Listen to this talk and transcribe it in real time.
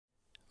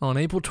On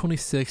April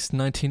 26,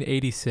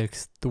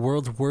 1986, the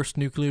world's worst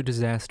nuclear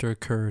disaster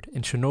occurred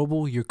in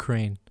Chernobyl,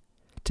 Ukraine.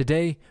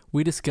 Today,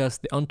 we discuss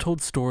the untold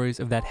stories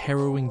of that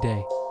harrowing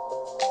day.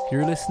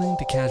 You're listening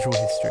to Casual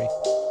History.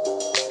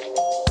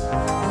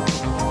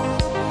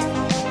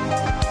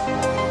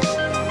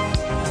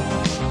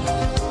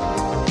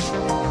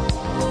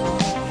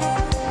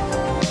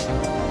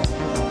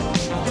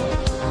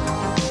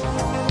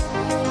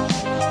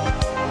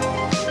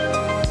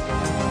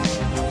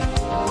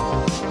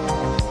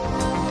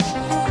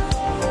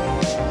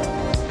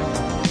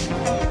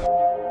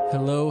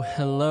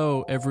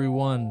 Hello,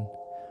 everyone.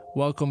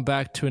 Welcome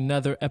back to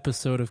another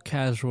episode of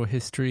Casual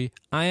History.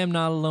 I am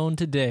not alone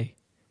today.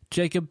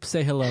 Jacob,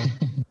 say hello.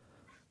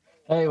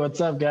 Hey,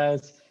 what's up,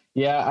 guys?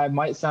 Yeah, I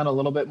might sound a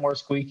little bit more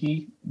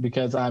squeaky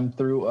because I'm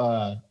through,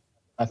 I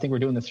think we're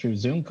doing this through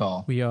Zoom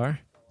call. We are.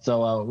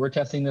 So we're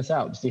testing this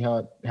out to see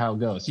how it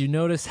goes. You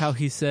notice how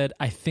he said,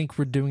 I think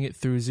we're doing it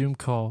through Zoom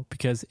call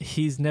because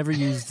he's never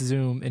used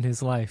Zoom in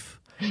his life.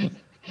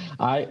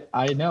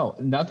 I know.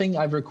 Nothing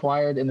I've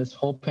required in this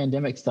whole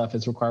pandemic stuff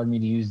has required me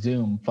to use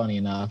Zoom, funny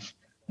enough.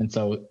 And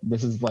so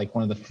this is like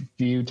one of the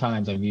few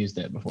times I've used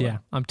it before. Yeah,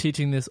 I'm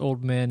teaching this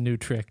old man new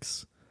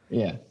tricks.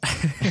 Yeah.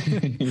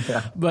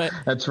 Yeah. But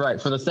that's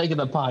right. For the sake of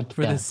the podcast.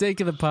 For the sake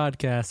of the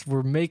podcast,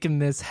 we're making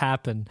this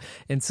happen.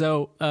 And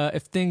so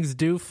if things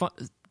do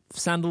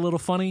sound a little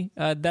funny,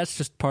 that's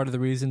just part of the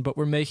reason. But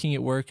we're making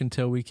it work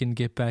until we can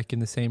get back in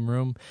the same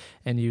room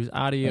and use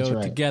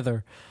audio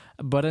together.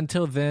 But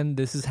until then,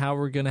 this is how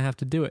we're going to have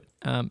to do it.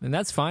 And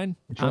that's fine.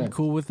 That's I'm right.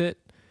 cool with it.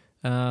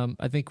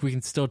 I think we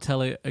can still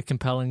tell a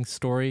compelling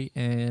story,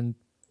 and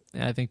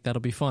I think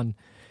that'll be fun.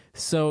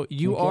 So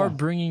you are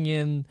bringing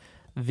in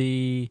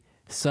the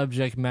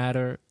subject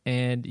matter,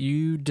 and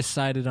you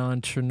decided on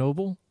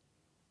Chernobyl?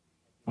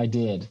 I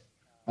did.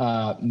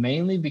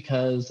 Mainly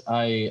because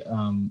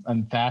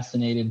I'm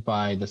fascinated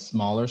by the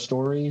smaller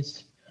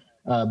stories,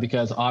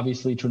 because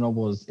obviously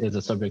Chernobyl is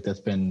a subject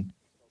that's been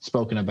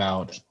spoken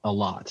about a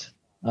lot,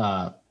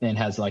 and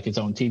has like its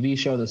own TV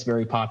show that's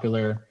very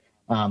popular.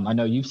 I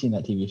know you've seen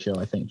that TV show,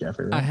 I think,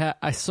 Jeffrey, right?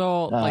 I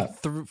saw like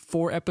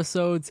 4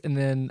 episodes, and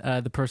then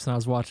the person I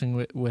was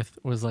watching with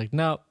was like,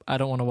 no, I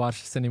don't want to watch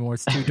this anymore.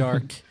 It's too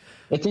dark.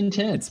 It's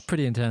intense. It's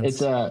pretty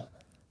intense.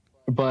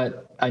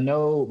 But I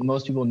know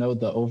most people know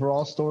the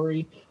overall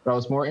story, but I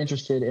was more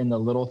interested in the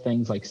little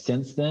things like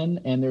since then.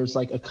 And there's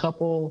like a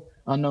couple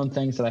unknown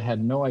things that I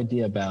had no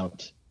idea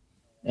about,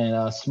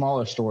 and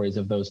smaller stories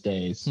of those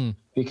days,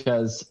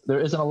 because there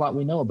isn't a lot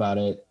we know about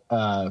it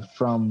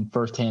from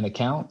firsthand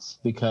accounts,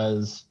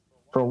 because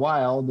for a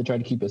while they tried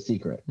to keep it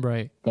secret,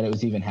 right, that it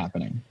was even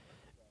happening.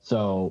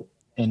 So,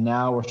 and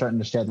now we're starting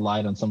to shed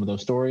light on some of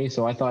those stories.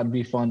 So I thought it'd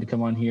be fun to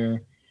come on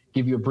here,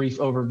 give you a brief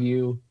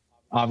overview,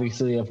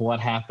 obviously, of what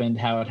happened,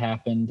 how it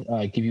happened,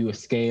 give you a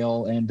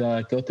scale, and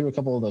go through a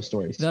couple of those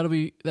stories. That'll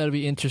be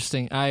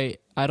interesting. I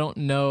don't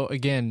know,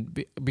 again,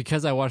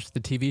 because I watched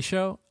the TV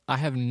show, I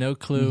have no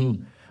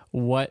clue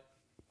what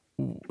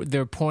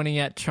they're pointing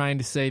at, trying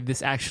to say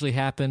this actually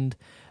happened,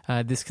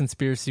 this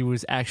conspiracy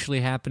was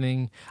actually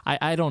happening.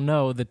 I don't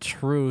know the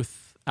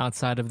truth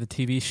outside of the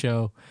TV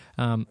show.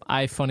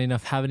 I, funny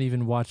enough, haven't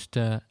even watched,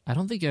 I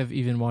don't think I've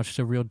even watched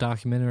a real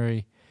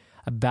documentary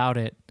about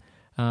it,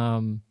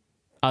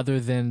 other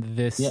than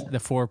this, the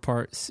 4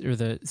 parts or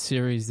the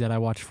series that I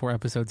watched 4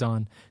 episodes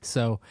on.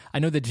 So I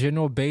know the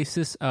general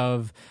basis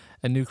of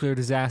a nuclear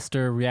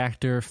disaster,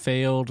 reactor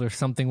failed or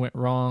something went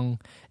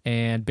wrong,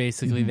 and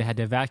basically they had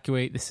to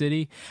evacuate the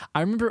city. I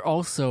remember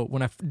also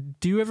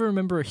do you ever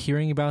remember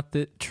hearing about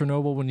the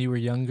Chernobyl when you were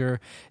younger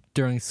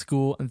during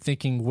school and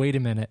thinking, wait a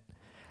minute,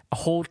 a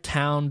whole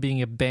town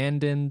being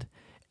abandoned,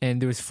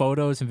 and there was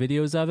photos and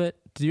videos of it?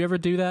 Did you ever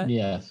do that?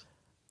 Yes.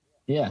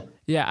 Yeah.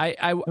 Yeah.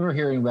 I remember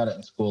hearing about it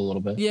in school a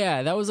little bit.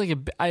 Yeah. That was like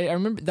I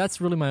remember that's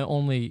really my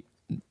only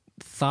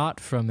thought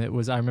from it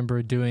was I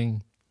remember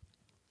doing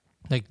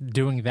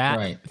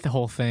that, the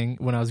whole thing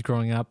when I was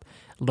growing up,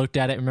 looked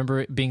at it,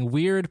 remember it being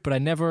weird, but I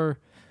never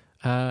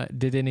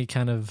did any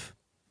kind of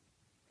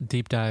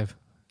deep dive.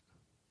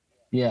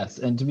 Yes.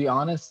 And to be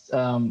honest,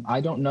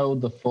 I don't know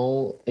the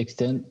full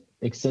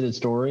extended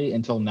story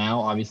until now,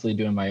 obviously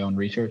doing my own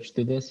research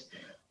through this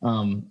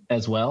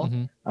as well.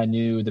 I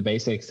knew the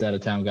basics that a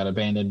town got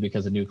abandoned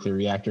because a nuclear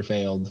reactor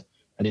failed.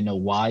 I didn't know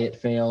why it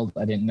failed.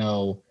 I didn't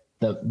know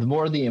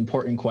the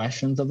important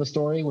questions of the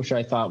story, which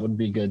I thought would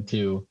be good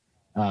to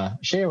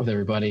share with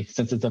everybody,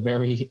 since it's a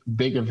very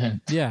big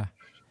event. Yeah.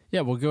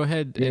 Well, go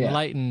ahead,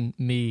 enlighten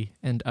me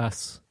and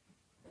us.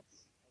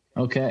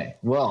 Okay.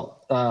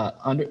 Well,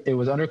 it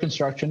was under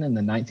construction in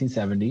the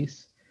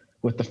 1970s,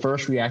 with the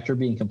first reactor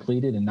being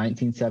completed in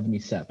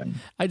 1977.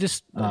 I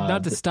just,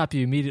 not to stop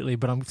you immediately,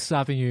 but I'm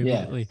stopping you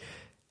immediately.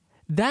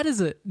 That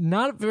is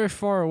not very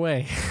far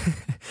away.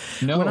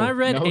 No. When I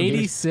read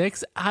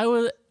 86,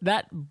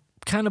 that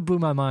kind of blew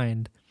my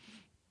mind.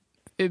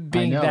 It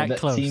being that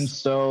close. That seems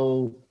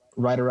so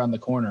right around the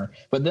corner.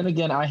 But then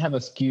again, I have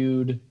a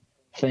skewed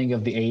thing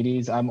of the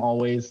 80s. I'm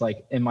always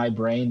like, in my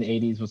brain, the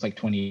 80s was like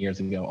 20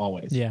 years ago,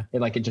 always. Yeah.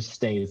 It just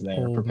stays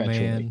there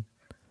perpetually. Man.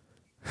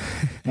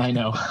 I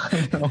know.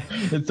 I know.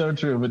 It's so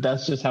true, but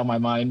that's just how my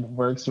mind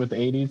works with the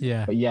 80s.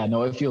 Yeah. But yeah,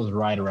 no, it feels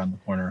right around the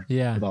corner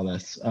Yeah. with all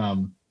this.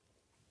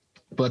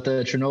 But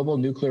the Chernobyl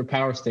nuclear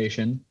power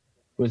station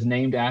was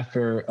named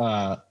after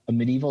a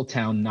medieval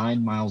town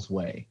 9 miles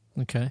away.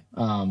 Okay.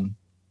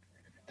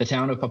 The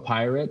town of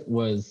Papyrot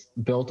was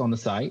built on the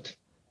site,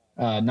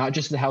 not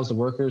just to house the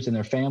workers and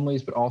their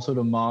families, but also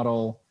to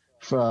model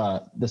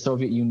for, the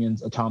Soviet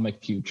Union's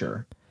atomic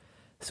future.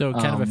 So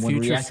kind of a when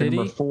future reactor city.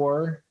 number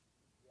 4,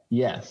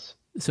 yes.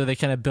 So they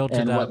kind of built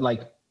And it up.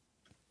 what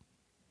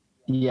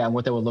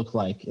that would look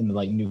like in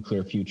the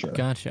nuclear future.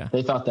 Gotcha.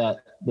 They thought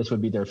that this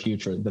would be their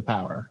future, the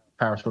power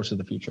source of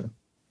the future.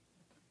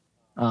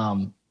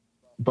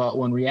 But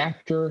when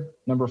reactor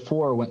number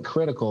 4 went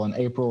critical in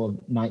April of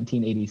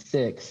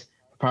 1986,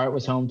 Papyrot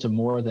was home to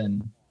more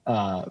than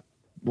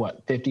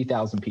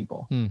 50,000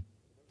 people.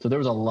 So there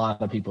was a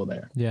lot of people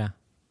there. Yeah.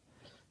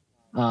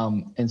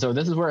 And so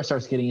this is where it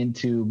starts getting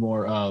into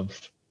more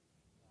of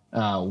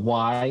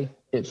why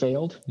it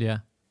failed. Yeah.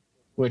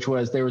 Which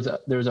was there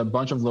was a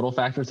bunch of little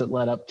factors that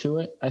led up to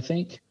it, I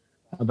think,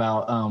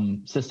 about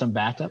system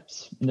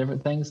backups and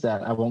different things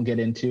that I won't get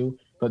into.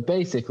 But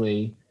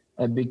basically,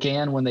 it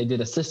began when they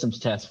did a systems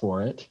test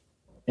for it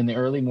in the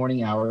early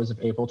morning hours of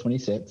April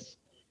 26th.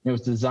 It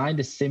was designed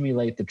to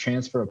simulate the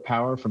transfer of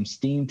power from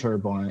steam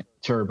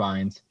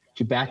turbines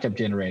to backup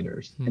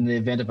generators in the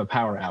event of a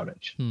power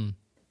outage.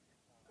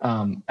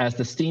 As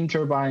the steam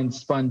turbines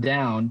spun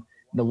down,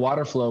 the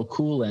water flow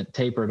coolant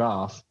tapered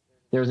off.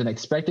 There was an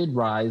expected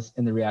rise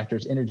in the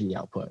reactor's energy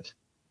output.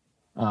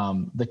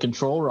 The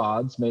control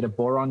rods made of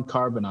boron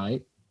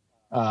carbonate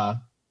were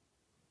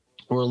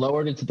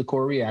lowered into the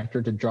core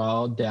reactor to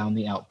draw down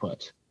the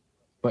output.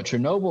 But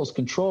Chernobyl's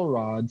control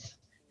rods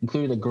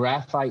included a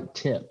graphite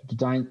tip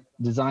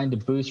designed to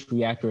boost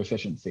reactor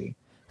efficiency.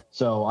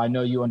 So I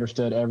know you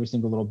understood every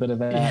single little bit of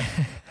that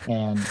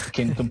and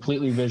can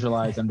completely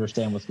visualize,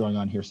 understand what's going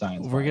on here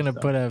science. We're going to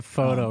put a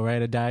photo,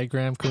 right? A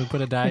diagram. Can we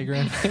put a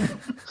diagram?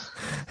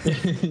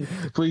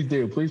 Please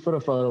do. Please put a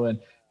photo in.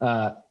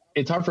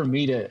 It's hard for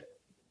me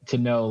to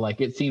know,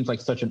 it seems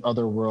like such an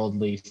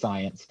otherworldly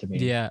science to me.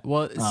 Yeah.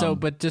 Well,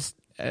 but just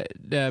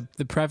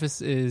the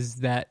preface is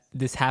that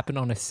this happened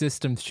on a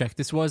systems check.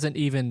 This wasn't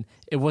even,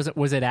 was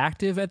it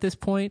active at this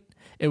point?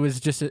 It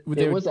was just, it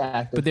was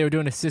active. But they were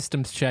doing a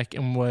systems check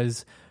and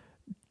was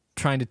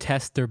trying to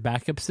test their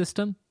backup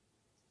system?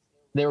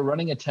 They were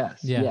running a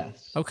test,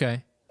 yes.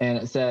 Okay. And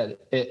it said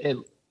it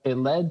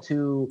led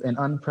to an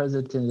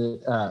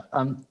unanticipated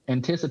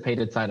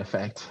side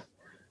effect.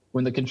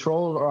 When the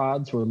control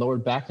rods were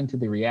lowered back into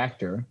the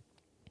reactor,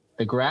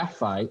 the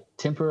graphite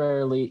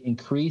temporarily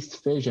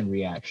increased fission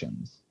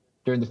reactions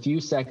during the few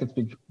seconds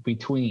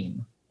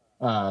between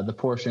the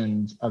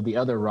portions of the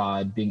other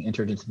rod being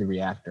entered into the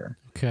reactor.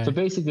 Okay. So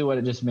basically what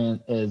it just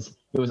meant is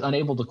it was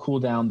unable to cool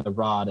down the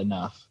rod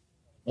enough,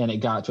 and it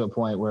got to a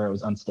point where it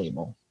was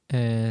unstable.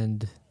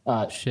 And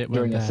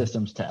during a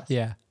systems test.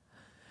 Yeah.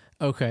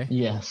 Okay.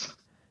 Yes.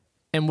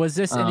 And was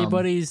this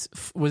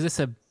was this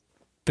a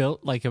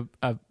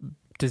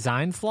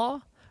design flaw,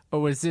 or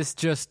was this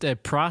just a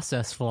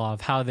process flaw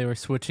of how they were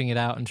switching it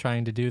out and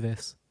trying to do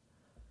this?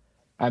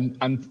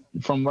 I'm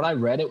from what I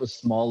read, it was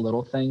small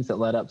little things that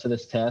led up to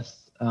this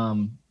test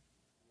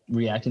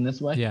reacting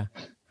this way. Yeah.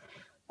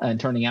 And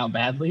turning out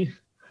badly.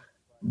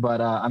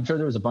 But I'm sure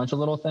there was a bunch of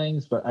little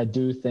things, but I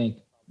do think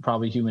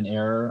probably human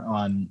error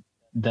on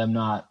them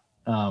not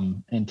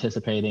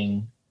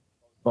anticipating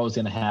what was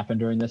going to happen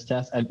during this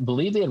test. I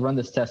believe they had run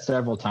this test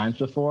several times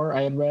before,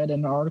 I had read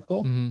in an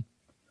article, and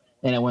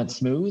it went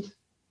smooth.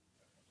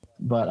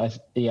 But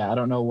I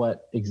don't know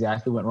what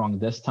exactly went wrong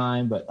this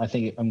time, but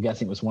I'm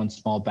guessing it was one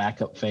small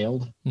backup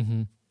failed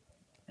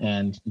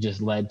and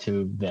just led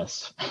to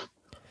this.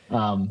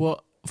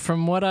 Well,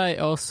 from what I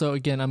also,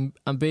 again,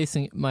 I'm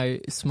basing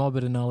my small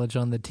bit of knowledge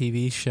on the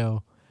TV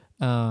show.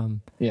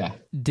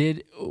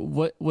 It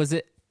was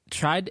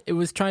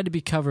tried to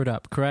be covered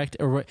up, correct?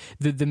 Or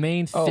the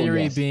main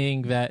theory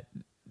being that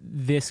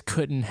this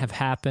couldn't have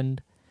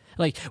happened.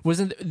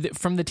 Wasn't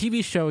from the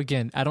TV show,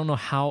 again, I don't know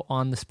how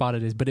on the spot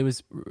it is, but it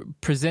was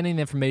presenting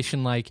the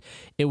information like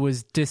it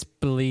was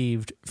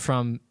disbelieved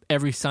from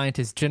every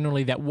scientist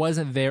generally that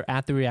wasn't there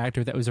at the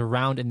reactor, that was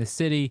around in the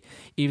city,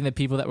 even the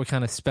people that were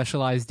kind of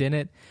specialized in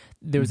it.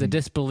 There was a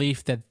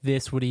disbelief that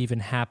this would even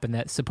happen,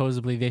 that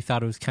supposedly they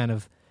thought it was kind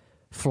of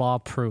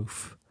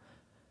flaw-proof.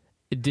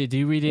 Did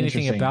you read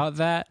anything about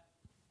that?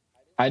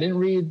 I didn't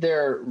read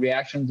their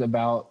reactions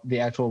about the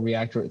actual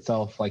reactor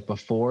itself,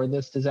 before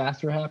this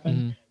disaster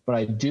happened, but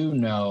I do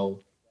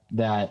know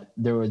that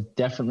there was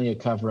definitely a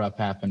cover-up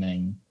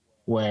happening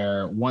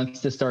where once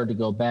this started to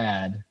go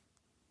bad,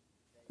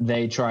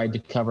 they tried to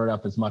cover it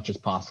up as much as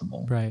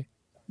possible. Right.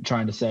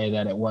 Trying to say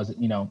that it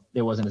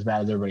wasn't as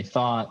bad as everybody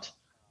thought.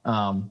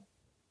 Trying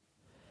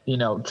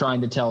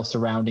to tell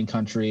surrounding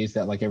countries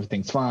that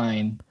everything's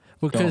fine.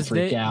 Because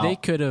they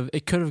could have,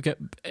 it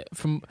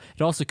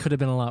also could have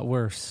been a lot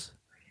worse.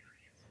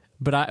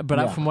 But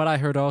from what I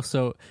heard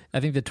also, I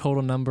think the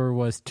total number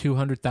was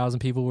 200,000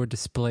 people were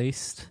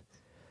displaced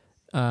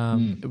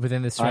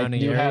within the I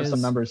surrounding do areas. have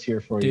some numbers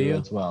here for you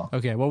as well.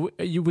 Okay, well,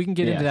 we can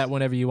get into Yes. that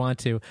whenever you want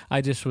to.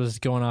 I just was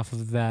going off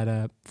of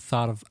that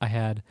thought I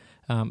had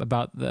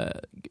about the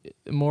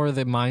more of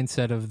the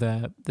mindset of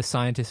the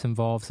scientists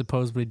involved,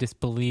 supposedly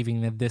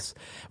disbelieving that this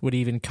would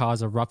even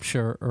cause a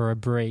rupture or a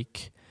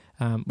break,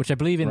 which I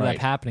believe ended up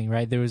happening.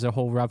 Right, there was a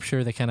whole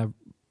rupture that kind of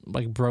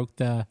like broke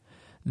the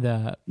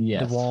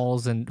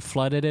walls and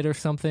flooded it or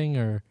something,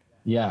 or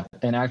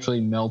and actually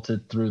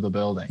melted through the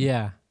building.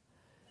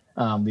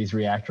 These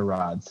reactor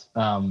rods.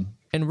 And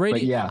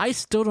I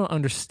still don't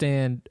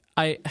understand.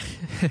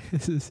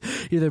 This is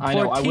either poor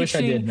teaching, I wish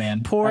I did,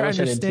 man. Poor I wish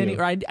understanding,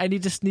 I or I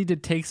just need to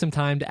take some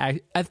time to act.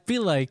 I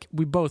feel like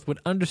we both would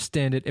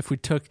understand it if we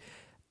took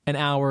an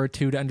hour or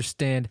two to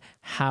understand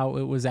how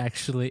it was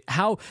actually,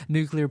 how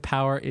nuclear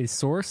power is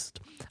sourced.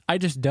 I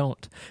just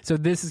don't. So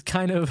this is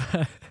kind of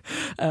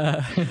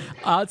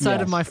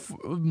outside of my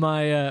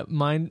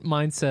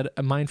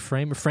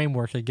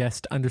framework, I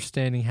guess, to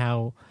understanding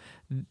how,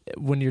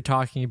 when you're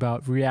talking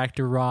about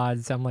reactor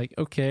rods, I'm like,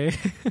 okay,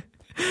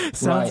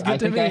 sounds good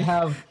to me.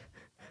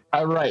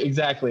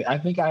 Exactly. I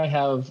think I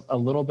have a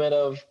little bit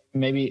of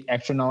maybe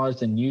extra knowledge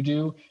than you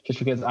do, just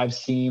because I've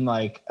seen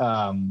like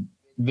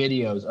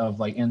videos of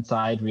like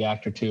inside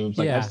reactor tubes.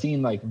 Like I've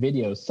seen like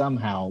videos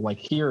somehow, like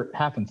here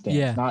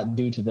happenstance, not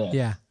due to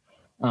this.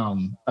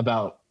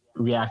 About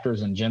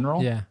reactors in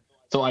general.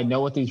 So I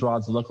know what these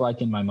rods look like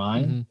in my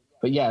mind.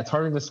 But it's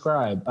hard to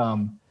describe.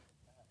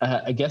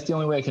 I guess the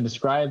only way I can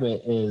describe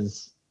it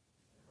is,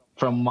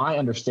 from my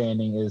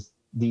understanding, is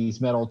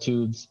these metal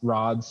tubes,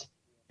 rods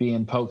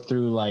being poked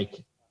through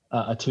like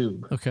a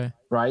tube. Okay.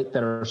 Right?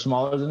 That are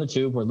smaller than the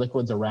tube, where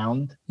liquid's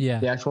around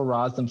the actual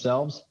rods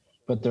themselves,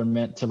 but they're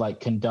meant to like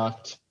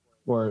conduct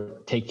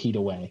or take heat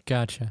away.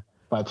 Gotcha.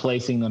 By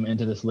placing them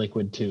into this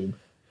liquid tube.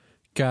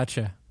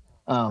 Gotcha.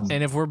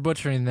 And if we're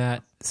butchering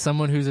that,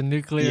 someone who's a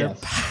nuclear...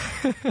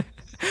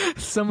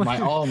 By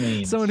all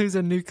means. Someone who's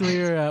a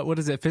nuclear, what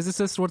is it,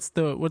 physicist? What's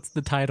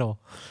the title?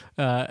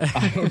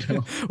 I don't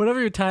know. Whatever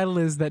your title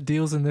is that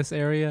deals in this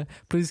area,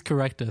 please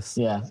correct us.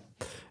 Yeah.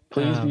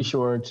 Please be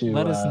sure to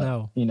let us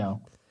know.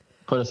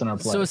 Put us in our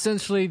place. So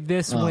essentially,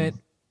 this went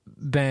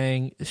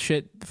bang,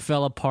 shit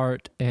fell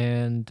apart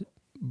and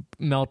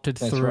melted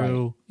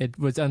through. Right. It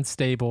was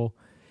unstable.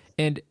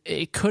 And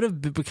it could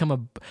have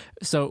become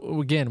so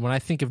again, when I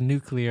think of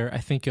nuclear, I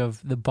think of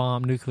the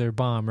nuclear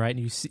bomb, right? And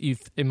you see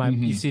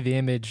the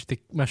image, the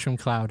mushroom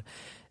cloud.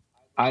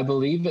 I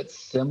believe it's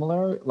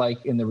similar,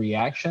 like in the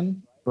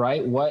reaction,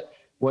 right? What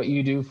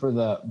you do for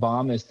the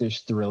bomb is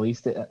just to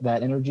release that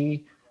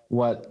energy.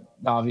 What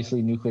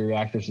obviously nuclear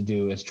reactors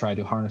do is try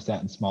to harness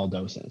that in small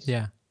doses.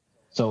 Yeah.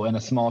 So in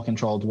a small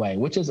controlled way,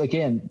 which is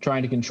again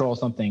trying to control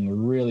something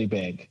really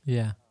big.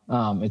 Yeah.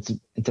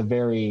 It's a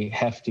very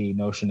hefty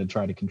notion to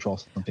try to control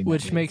something.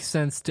 Which makes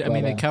sense.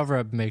 The cover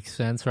up makes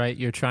sense, right?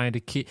 You're trying to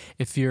keep,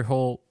 if you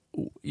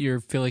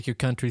feel like your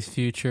country's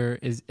future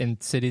is, and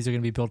cities are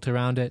going to be built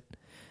around it,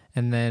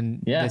 and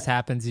then this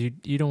happens, you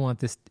don't want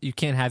this, you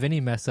can't have any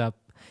mess up.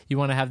 You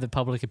want to have the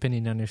public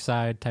opinion on your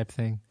side type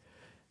thing.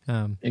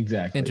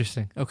 Exactly.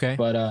 Interesting. Okay.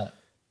 But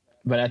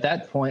at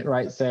that point,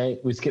 right, say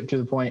we skip to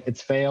the point,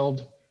 it's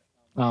failed.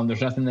 There's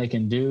nothing they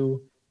can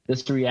do.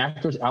 This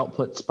reactor's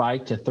output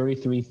spiked to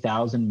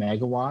 33,000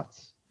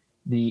 megawatts,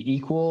 the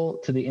equal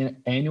to the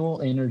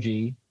annual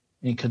energy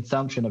and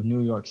consumption of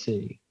New York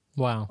City.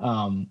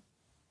 Wow.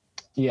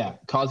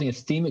 Causing a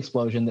steam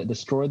explosion that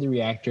destroyed the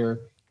reactor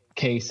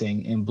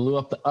casing and blew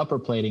up the upper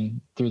plating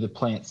through the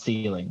plant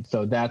ceiling.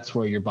 So that's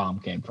where your bomb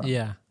came from.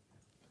 Yeah.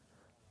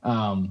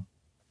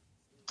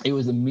 It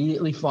was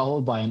immediately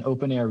followed by an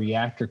open-air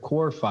reactor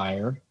core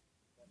fire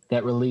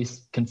that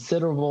released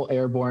considerable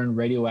airborne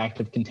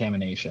radioactive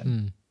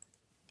contamination.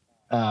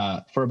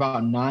 For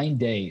about 9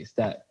 days,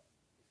 that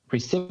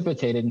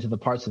precipitated into the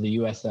parts of the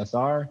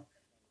USSR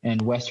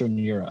and Western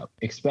Europe,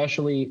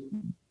 especially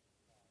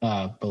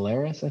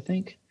Belarus, I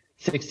think,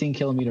 16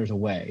 kilometers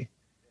away,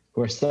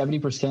 where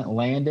 70%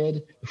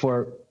 landed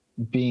before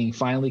being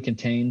finally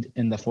contained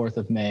in the 4th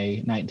of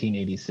May,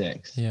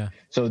 1986. Yeah.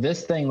 So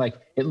this thing, like,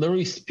 it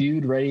literally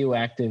spewed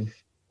radioactive,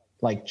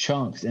 like,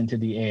 chunks into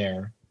the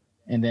air,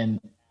 and then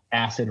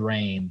acid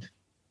rained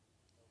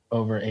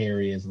over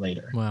areas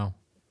later. Wow.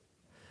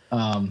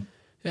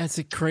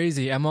 That's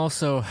crazy. I'm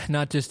also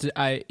not just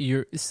the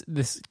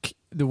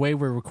way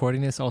we're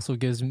recording this also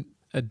gives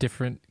a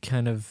different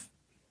kind of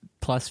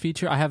plus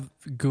feature. I have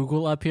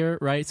Google up here,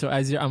 right? So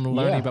as I'm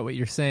learning about what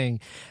you're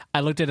saying,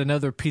 I looked at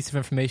another piece of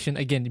information.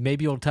 Again,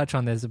 maybe you'll touch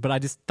on this, but I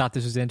just thought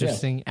this was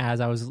interesting as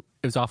it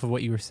was off of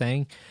what you were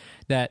saying,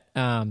 that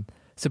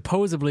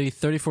supposedly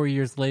 34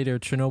 years later,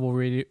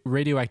 Chernobyl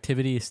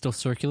radioactivity is still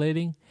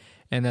circulating,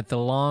 and that the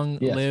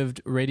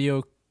long-lived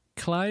radionuclides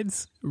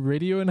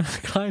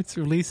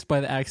released by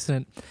the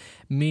accident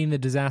mean the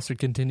disaster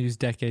continues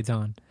decades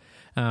on.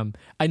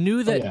 I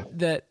knew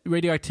that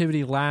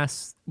radioactivity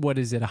lasts,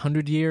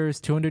 100 years,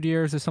 200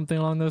 years, or something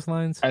along those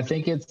lines? I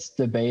think it's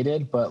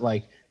debated, but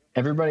like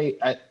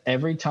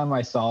every time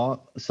I saw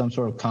some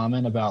sort of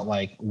comment about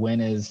like when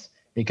is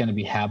it going to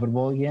be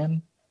habitable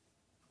again,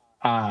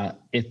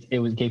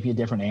 it gave you a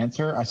different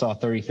answer. I saw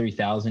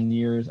 33,000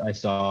 years. I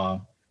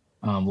saw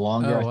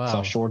longer. Oh, wow. I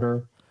saw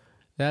shorter.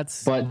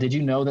 But did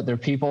you know that there are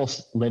people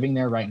living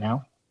there right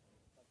now?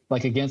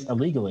 Like against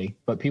illegally,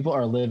 but people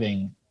are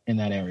living in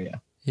that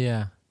area.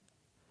 Yeah.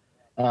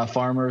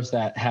 Farmers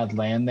that had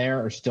land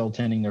there are still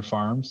tending their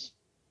farms.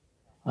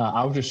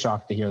 I was just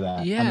shocked to hear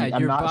that. Yeah, I'm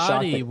your not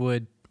body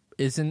shocked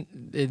isn't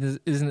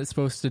it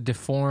supposed to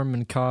deform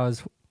and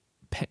cause,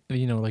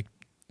 like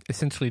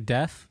essentially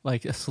death,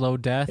 like a slow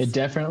death? It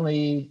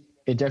definitely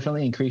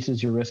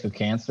increases your risk of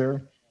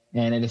cancer,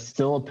 and it is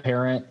still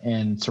apparent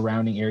in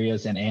surrounding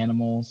areas and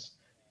animals,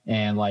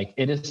 and like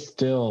it is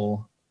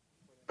still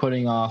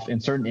putting off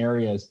in certain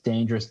areas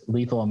dangerous,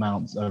 lethal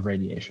amounts of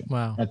radiation.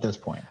 Wow. At this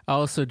point. I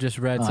also just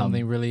read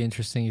something really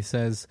interesting. He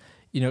says,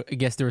 I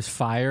guess there's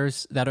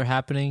fires that are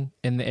happening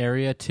in the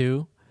area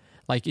too,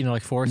 like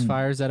forest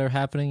fires that are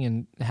happening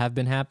and have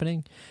been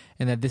happening,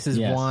 and that this is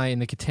why in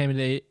the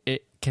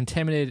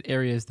contaminated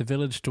areas, the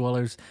village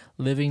dwellers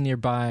living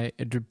nearby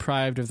are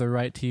deprived of the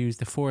right to use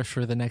the forest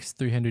for the next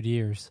 300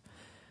 years.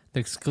 The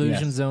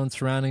exclusion zone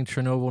surrounding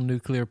Chernobyl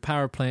nuclear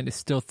power plant is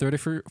still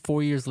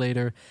 34 years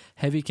later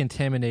heavy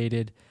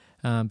contaminated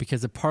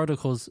because the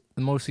particles,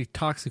 the mostly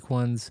toxic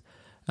ones,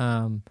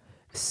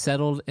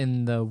 settled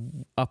in the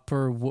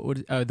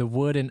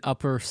wood and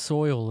upper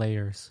soil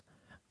layers.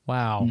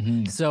 Wow.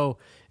 Mm-hmm. So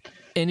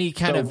any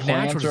kind of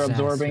plants natural are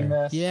absorbing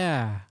disaster.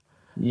 this.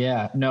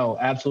 Yeah. No,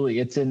 absolutely.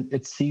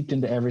 It's seeped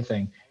into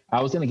everything.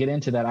 I was going to get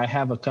into that. I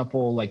have a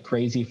couple like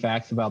crazy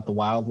facts about the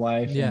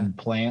wildlife and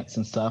plants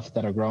and stuff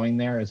that are growing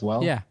there as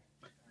well. Yeah.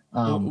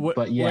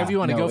 But yeah, wherever you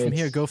want to go from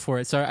here, go for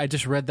it. Sorry, I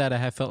just read that.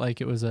 I felt like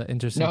it was an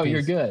interesting piece.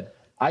 You're good.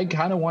 I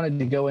kind of wanted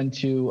to go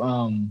into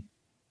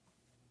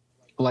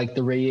like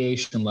the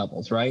radiation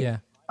levels, right? Yeah.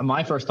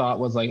 My first thought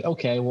was like,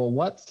 okay, well,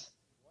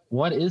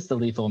 what is the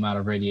lethal amount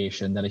of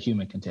radiation that a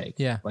human can take?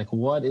 Yeah. Like,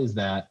 what is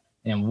that?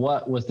 And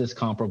what was this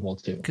comparable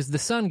to? Because the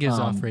sun gives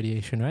off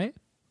radiation, right?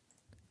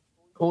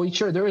 Well,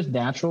 sure, there is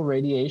natural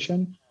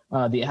radiation.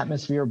 The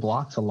atmosphere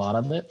blocks a lot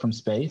of it from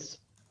space.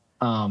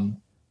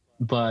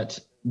 But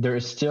there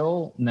is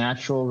still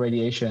natural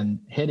radiation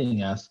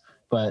hitting us,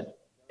 but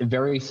in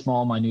very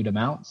small, minute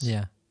amounts.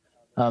 Yeah.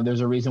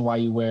 There's a reason why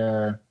you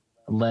wear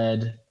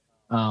lead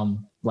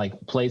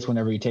like plates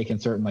whenever you take in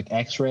certain like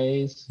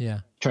X-rays.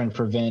 Yeah. Trying to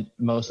prevent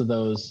most of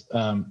those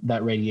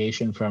that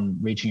radiation from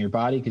reaching your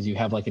body because you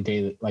have like a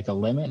day like a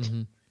limit.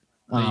 Mm-hmm.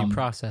 That you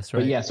process, right?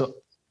 But yeah, so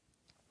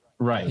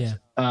right. Yeah.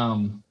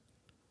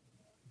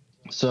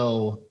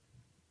 So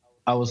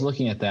I was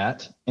looking at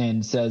that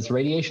and it says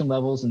radiation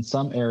levels in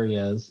some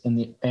areas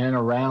in and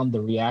around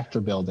the reactor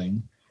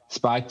building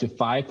spiked to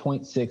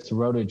 5.6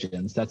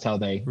 rotogens. That's how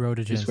they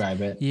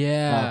describe it.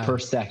 Yeah. Per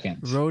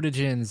second.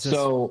 Rotogens.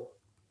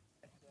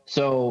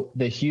 So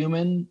the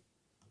human,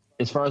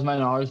 as far as my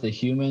knowledge, the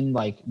human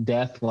like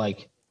death,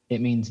 like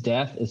it means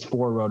death is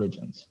 4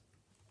 rotogens.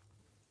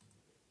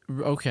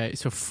 Okay.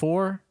 So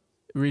 4,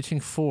 reaching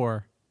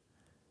 4.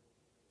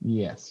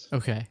 Yes.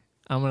 Okay.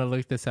 I'm going to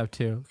look this up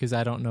too because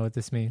I don't know what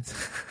this means.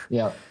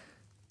 Yeah.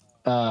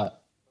 But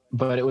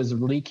it was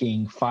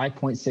leaking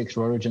 5.6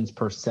 rotogens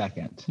per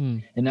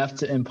second, enough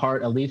to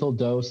impart a lethal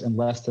dose in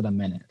less than a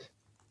minute.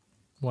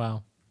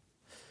 Wow.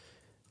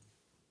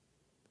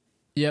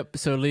 Yep.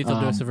 So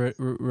lethal dose of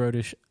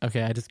rotish.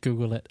 Okay. I just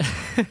Google it.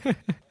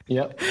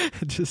 Yep.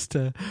 just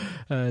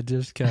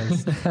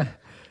cause.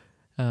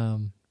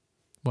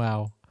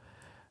 Wow.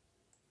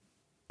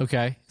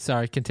 Okay.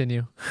 Sorry.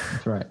 Continue.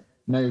 That's right.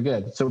 No, you're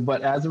good. So,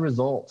 but as a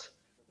result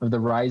of the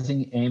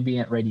rising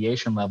ambient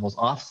radiation levels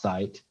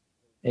off-site,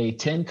 a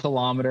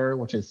 10-kilometer,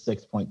 which is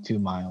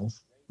 6.2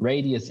 miles,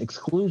 radius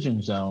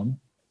exclusion zone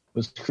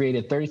was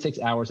created 36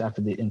 hours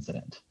after the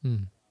incident.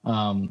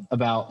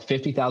 About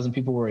 50,000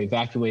 people were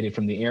evacuated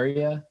from the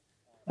area,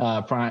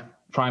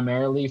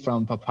 primarily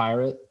from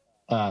Papyrus.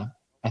 I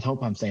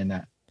hope I'm saying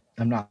that.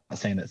 I'm not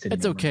saying that city.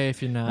 It's okay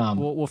if you're not.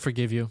 We'll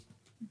forgive you.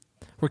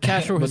 We're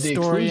casual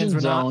historians. We're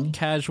not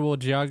casual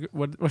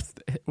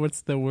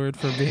what's the word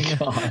for being?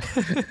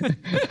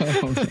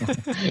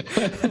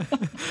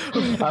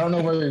 I don't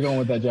know where you're going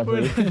with that,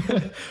 Jeffrey.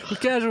 We're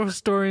casual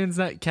historians,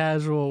 not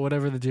casual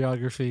whatever the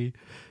geography.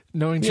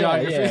 Knowing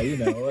geography.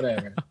 Yeah,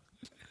 whatever.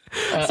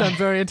 Sound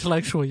very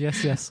intellectual.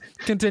 Yes.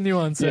 Continue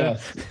on, sir.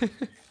 Yes,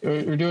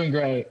 we're doing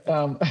great.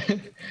 The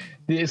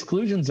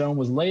exclusion zone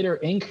was later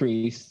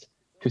increased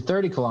to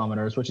 30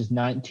 kilometers, which is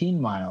 19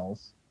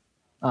 miles.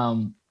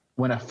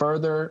 When a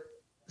further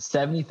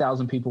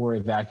 70,000 people were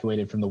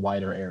evacuated from the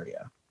wider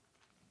area.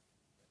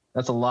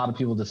 That's a lot of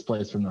people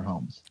displaced from their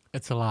homes.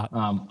 It's a lot.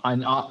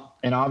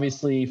 And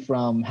obviously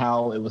from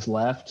how it was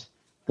left,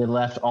 they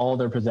left all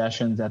their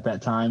possessions at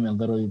that time and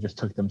literally just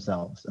took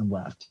themselves and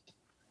left.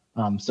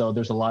 So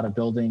there's a lot of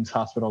buildings,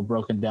 hospital,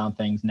 broken down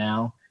things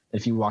now.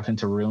 If you walked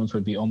into rooms,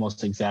 would be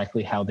almost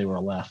exactly how they were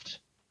left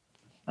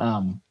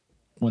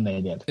when they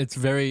did. It's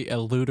very a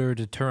looter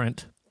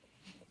deterrent.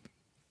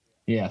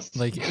 Yes.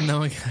 Like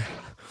knowing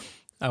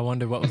I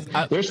wonder what was.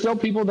 There's still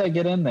people that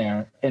get in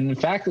there, and in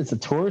fact, it's a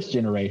tourist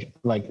generation,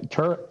 like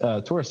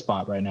tourist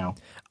spot right now.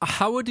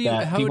 How would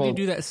you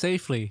do that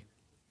safely?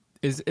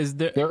 Is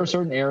there? There are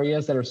certain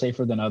areas that are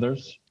safer than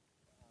others,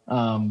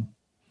 and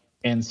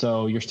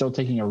so you're still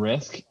taking a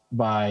risk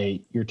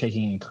you're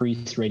taking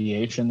increased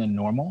radiation than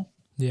normal.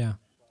 Yeah.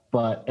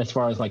 But as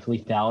far as like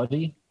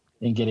lethality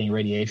and getting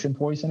radiation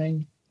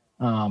poisoning,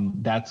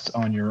 that's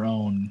on your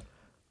own.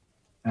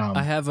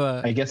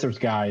 I guess there's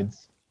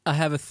guides. I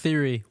have a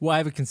theory. Well, I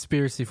have a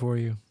conspiracy for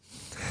you.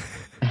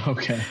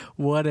 Okay.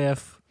 What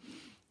if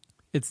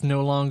it's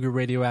no longer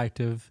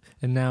radioactive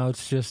and now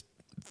it's just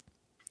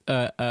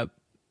I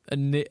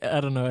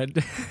don't know,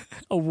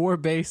 a war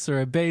base or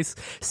a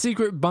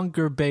secret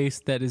bunker base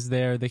that is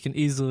there. They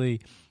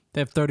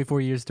have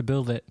 34 years to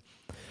build it.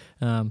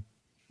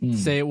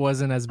 Say it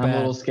wasn't as bad. I'm a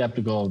little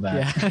skeptical of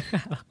that.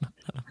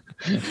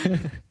 Yeah.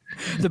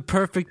 The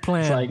perfect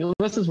plan. It's like,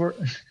 this is where,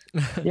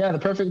 the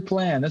perfect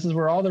plan. This is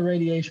where all the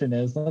radiation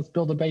is. Let's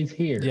build a base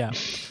here. Yeah.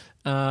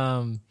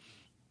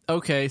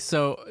 Okay,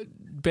 so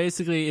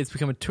basically it's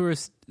become a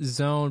tourist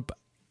zone, but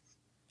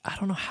I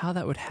don't know how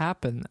that would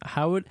happen.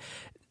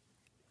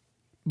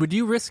 Would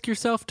you risk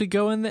yourself to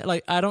go in there?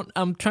 Like,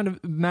 I'm trying to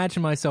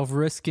imagine myself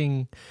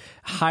risking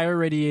higher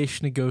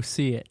radiation to go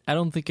see it. I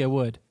don't think I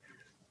would.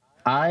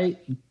 I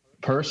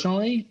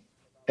personally,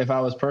 if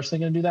I was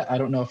personally going to do that, I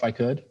don't know if I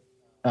could.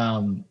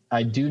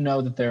 I do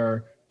know that there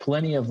are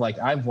plenty of, like,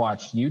 I've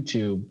watched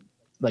YouTube,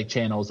 like,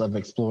 channels of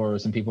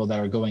explorers and people that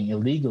are going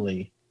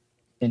illegally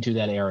into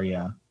that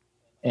area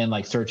and,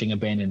 like, searching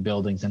abandoned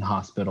buildings and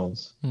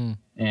hospitals.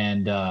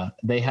 And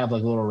they have,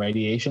 like, a little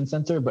radiation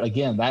sensor. But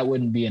again, that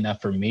wouldn't be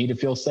enough for me to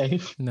feel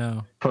safe.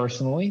 No.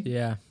 Personally.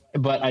 Yeah.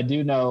 But I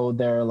do know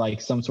there are,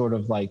 like, some sort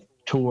of, like,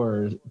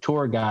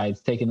 tour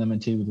guides taking them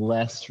into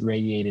less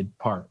radiated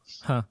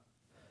parts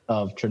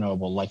of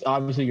Chernobyl. Like,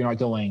 obviously you're not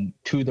going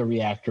to the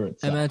reactor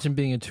itself. Imagine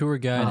being a tour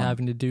guide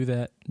having to do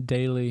that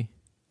daily.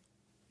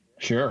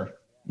 Sure.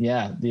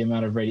 Yeah. The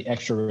amount of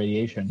extra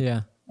radiation.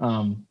 Yeah.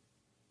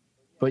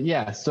 But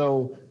yeah,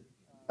 so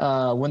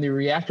when the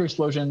reactor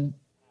explosion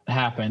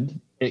happened,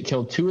 it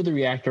killed 2 of the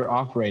reactor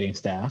operating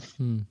staff.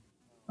 In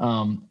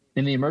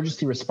the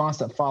emergency response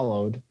that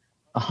followed,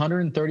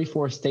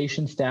 134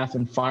 station staff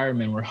and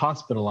firemen were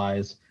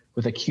hospitalized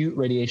with acute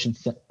radiation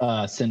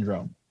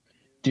syndrome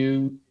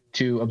due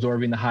to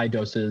absorbing the high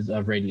doses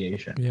of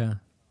radiation. Yeah.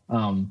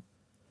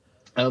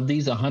 Of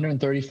these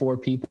 134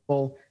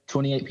 people,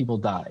 28 people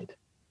died.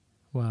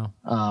 Wow.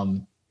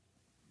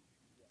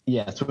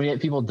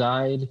 28 people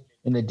died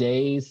in the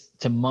days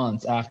to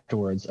months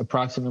afterwards.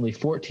 Approximately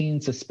 14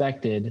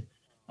 suspected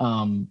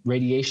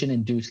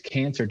radiation-induced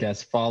cancer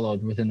deaths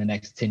followed within the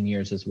next 10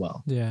 years as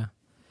well. Yeah.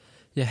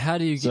 Yeah, how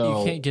do you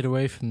you can't get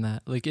away from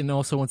that? Like, and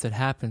also once it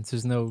happens,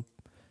 there's no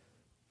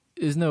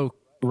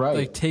right.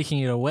 like taking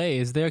it away,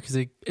 is there? Because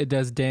it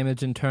does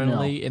damage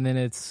internally, and then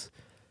it's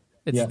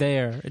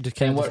there. It just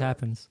kind of just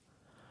happens.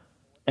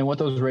 And what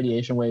those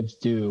radiation waves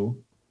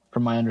do,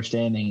 from my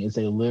understanding, is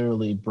they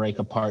literally break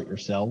apart your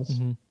cells.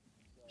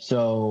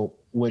 So,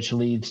 which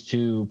leads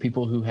to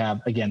people who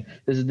have, again,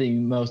 this is the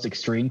most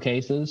extreme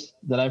cases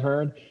that I've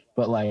heard,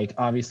 but like,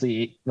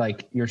 obviously,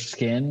 like, your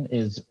skin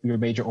is your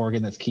major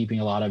organ that's keeping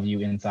a lot of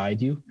you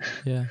inside you.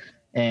 Yeah.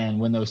 And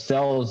when those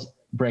cells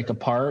break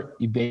apart,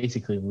 you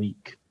basically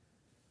leak.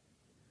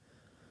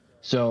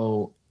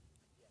 So,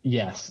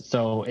 yes.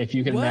 So if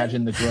you can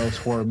imagine the gross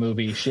horror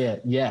movie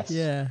shit, yes.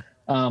 Yeah.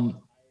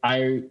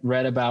 I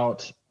read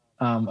about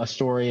a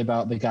story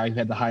about the guy who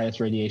had the highest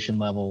radiation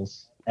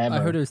levels ever. I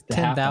heard it was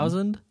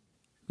 10,000.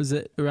 Was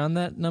it around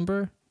that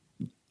number?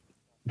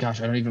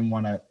 Gosh, I don't even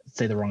want to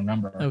say the wrong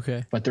number.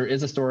 Okay. But there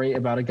is a story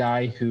about a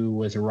guy who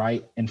was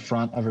right in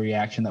front of a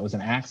reaction that was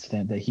an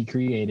accident that he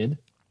created.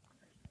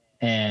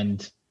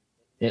 And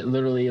it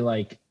literally,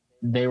 like,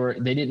 they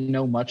didn't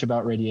know much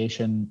about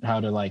radiation, how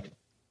to, like,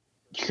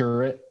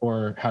 cure it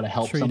or how to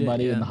help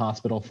somebody in the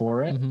hospital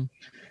for it.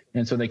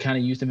 And so they kind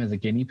of used him as a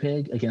guinea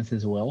pig against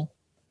his will.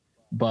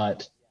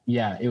 But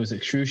yeah, it was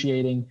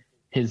excruciating.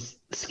 His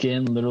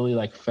skin literally,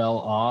 like, fell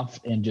off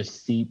and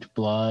just seeped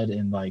blood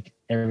and, like,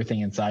 everything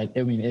inside.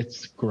 I mean,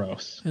 it's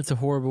gross. It's a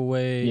horrible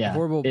way. Yeah,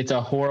 it's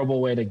a horrible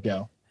way to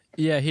go.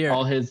 Yeah, here.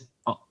 All his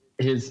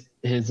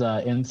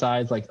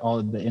insides, like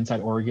all the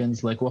inside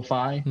organs,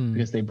 liquefy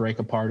because they break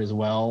apart as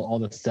well. All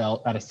the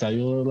cell at a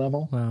cellular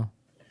level. Wow.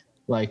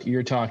 Like,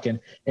 you're talking,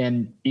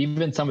 and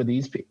even some of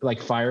these, like,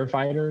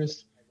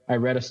 firefighters. I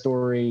read a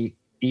story,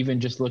 even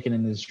just looking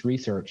in this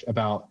research,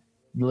 about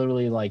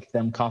literally, like,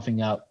 them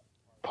coughing up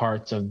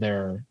parts of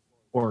their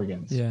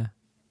organs. Yeah.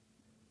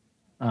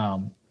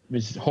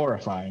 It's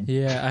horrifying.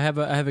 Yeah, I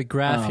have a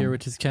graph here,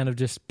 which is kind of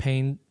just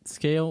pain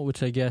scale,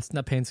 which I guess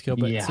not pain scale,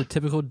 but it's a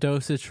typical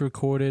dosage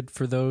recorded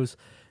for those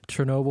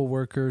Chernobyl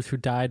workers who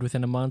died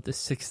within a month is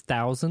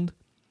 6,000.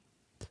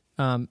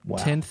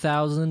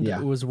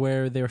 10,000 was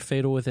where they were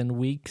fatal within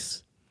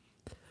weeks.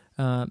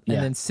 And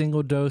then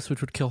single dose,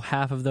 which would kill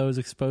half of those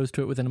exposed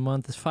to it within a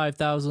month, is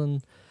 5,000.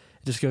 It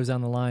just goes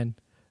down the line.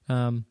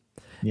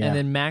 Yeah. And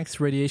then max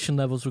radiation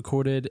levels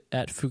recorded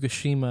at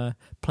Fukushima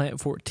Plant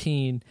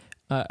 14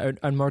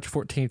 on March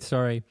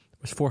 14th,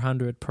 was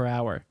 400 per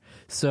hour.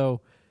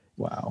 So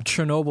Wow.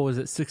 Chernobyl was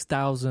at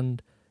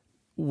 6,000,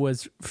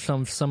 was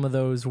some of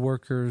those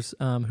workers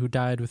who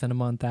died within a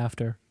month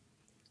after.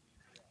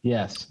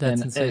 Yes.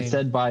 That's and insane. it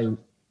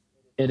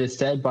is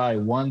said by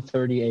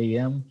 1:30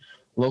 a.m.,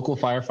 local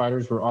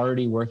firefighters were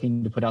already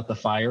working to put out the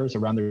fires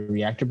around the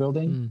reactor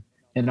building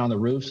and on the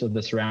roofs of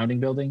the surrounding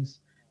buildings.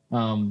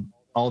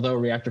 Although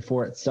reactor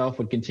 4 itself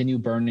would continue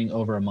burning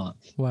over a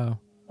month. Wow.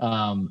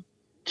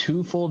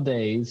 2 full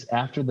days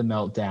after the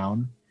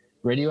meltdown,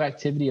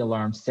 radioactivity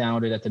alarms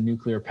sounded at the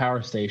nuclear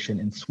power station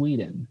in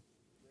Sweden,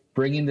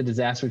 bringing the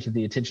disaster to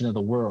the attention of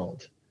the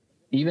world.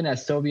 Even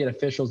as Soviet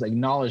officials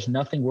acknowledged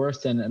nothing worse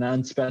than an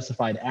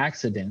unspecified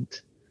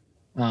accident,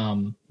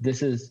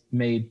 this has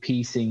made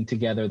piecing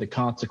together the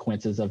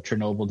consequences of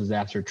Chernobyl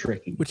disaster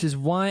tricky. Which is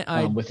why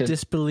I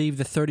disbelieve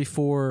the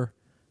 34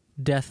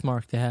 death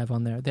mark they have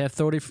on there. They have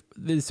 30.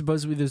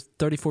 Supposedly there's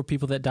 34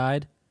 people that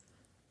died.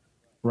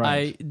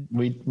 Right.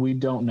 We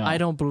don't know. I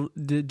don't.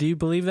 Do you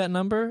believe that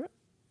number?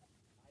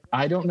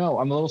 I don't know.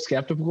 I'm a little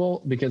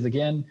skeptical because,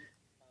 again,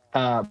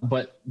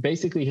 but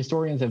basically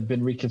historians have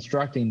been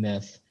reconstructing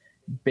this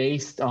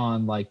based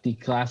on like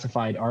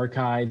declassified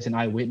archives and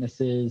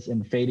eyewitnesses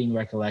and fading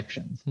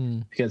recollections,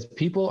 because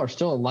people are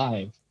still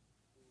alive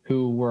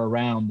who were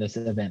around this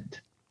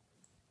event.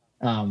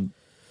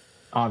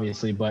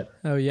 Obviously, but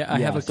I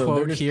have a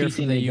quote here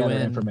from the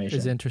UN.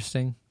 Is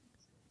interesting.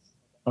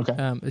 Okay.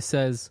 It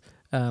says,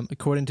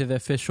 according to the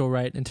official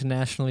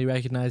internationally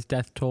recognized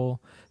death toll,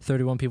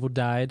 31 people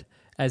died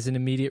as an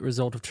immediate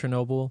result of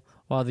Chernobyl,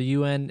 while the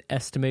UN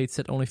estimates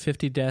that only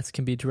 50 deaths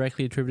can be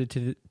directly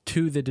attributed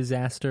to the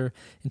disaster.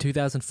 In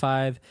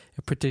 2005,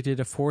 it predicted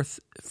a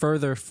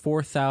further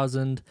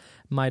 4,000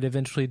 might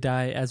eventually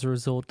die as a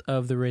result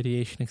of the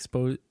radiation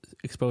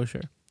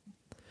exposure.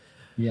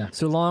 Yeah.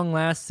 So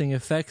long-lasting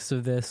effects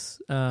of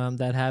this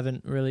that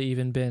haven't really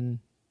even been,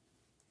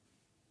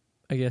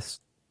 I guess,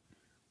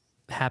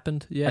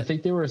 happened yet. I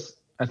think they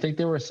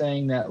were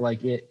saying that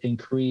like it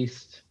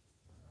increased,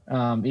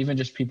 even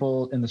just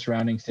people in the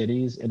surrounding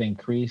cities, it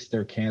increased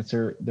their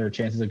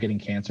chances of getting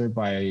cancer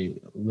by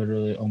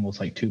literally almost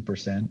like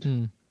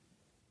 2%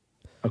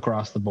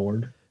 across the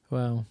board.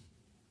 Wow.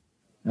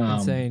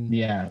 Insane.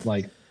 Yeah.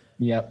 Like,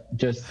 yep.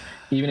 Just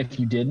even if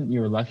you didn't,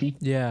 you were lucky.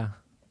 Yeah.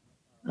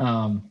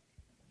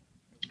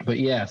 But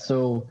yeah,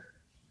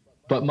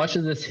 but much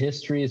of this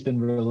history has been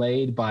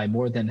relayed by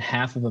more than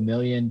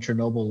 500,000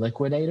 Chernobyl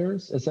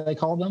liquidators, as they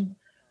call them.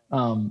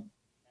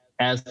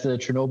 As the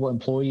Chernobyl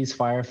employees,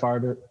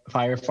 firefighters.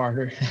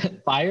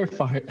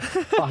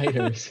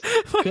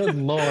 Good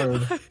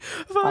Lord.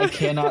 I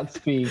cannot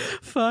speak.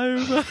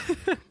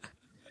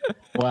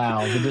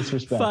 Wow, the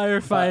disrespect.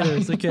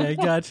 Firefighters. Okay, I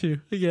got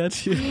you.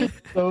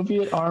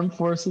 Soviet armed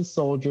forces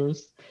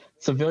soldiers,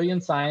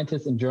 civilian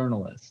scientists, and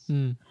journalists.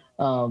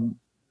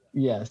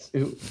 Yes,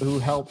 who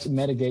helped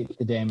mitigate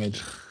the damage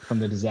from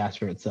the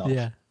disaster itself.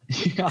 Yeah.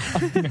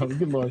 No,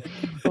 good Lord.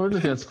 We're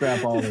just going to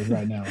scrap all this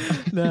right now.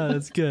 No,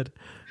 that's good.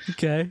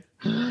 Okay.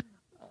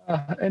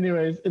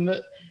 Anyways,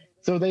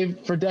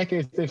 for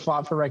decades, they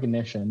fought for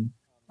recognition,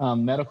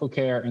 medical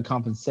care, and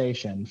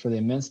compensation for the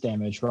immense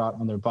damage wrought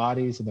on their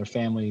bodies and their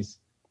families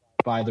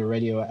by the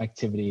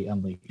radioactivity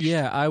unleashed.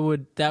 Yeah,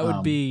 that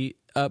would be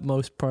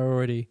utmost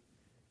priority.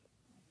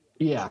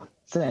 Yeah,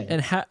 same.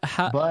 And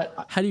how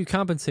do you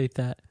compensate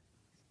that?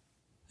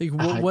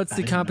 Like, what's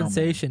the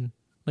compensation?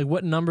 Like,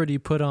 what number do you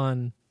put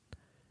on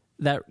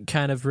that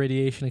kind of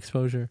radiation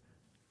exposure?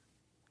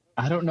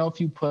 I don't know if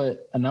you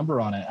put a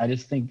number on it. I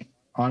just think,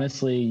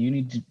 honestly, you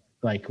need to,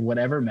 like,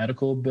 whatever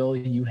medical bill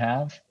you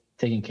have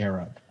taken care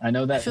of. I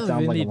know that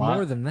sounds like a lot.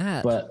 More than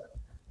that. But,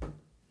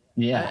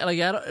 yeah.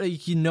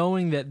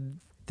 Knowing that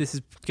this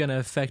is going to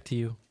affect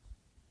you.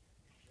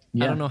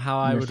 Yeah. I don't know how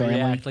I would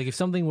react. Like, if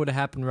something would have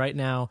happened right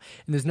now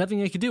and there's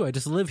nothing I could do, I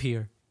just live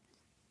here.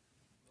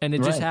 And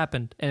it just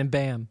happened, and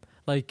bam.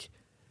 Like,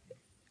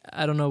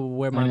 I don't know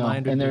where my mind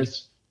would be. And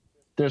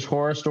there's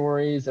horror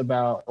stories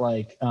about,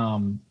 like,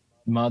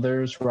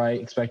 mothers,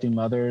 expecting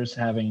mothers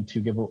having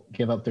to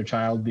give up their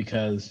child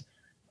because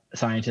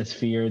scientists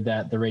feared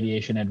that the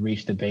radiation had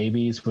reached the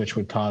babies, which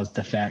would cause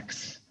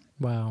defects.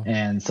 Wow.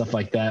 And stuff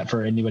like that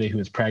for anybody who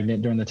was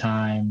pregnant during the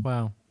time.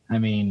 Wow. I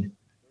mean,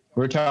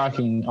 we're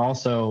talking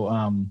also,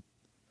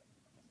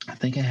 I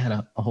think I had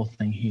a whole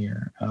thing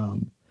here.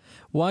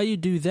 While you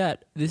do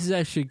that, this is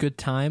actually a good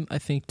time, I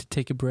think, to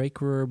take a break.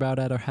 We're about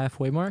at our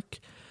halfway mark.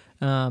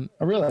 Oh,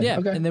 really? Yeah,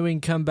 okay. And then we can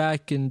come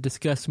back and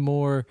discuss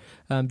more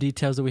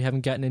details that we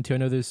haven't gotten into. I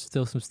know there's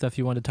still some stuff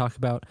you want to talk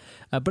about,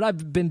 but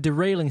I've been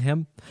derailing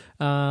him.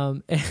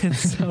 And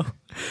so,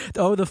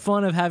 the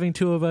fun of having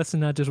two of us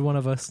and not just one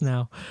of us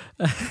now.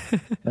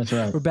 That's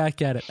right. We're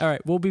back at it. All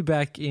right, we'll be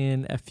back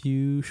in a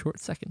few short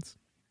seconds.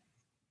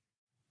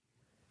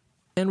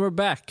 And we're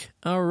back.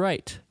 All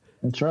right.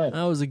 That's right.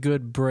 That was a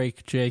good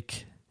break,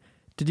 Jake.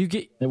 Did you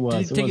take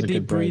a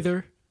deep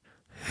breather?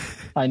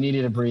 I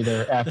needed a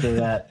breather after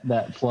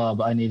that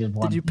flub. I needed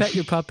one. Did you pet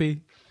your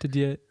puppy? Did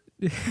you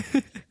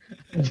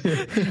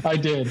I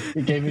did.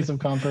 It gave me some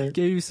comfort.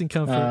 Gave you some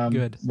comfort.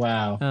 Good.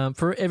 Wow.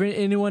 For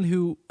anyone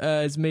who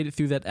has made it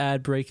through that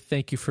ad break,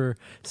 thank you for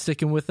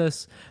sticking with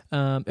us.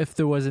 If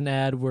there was an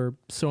ad, we're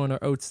sowing our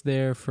oats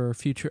there for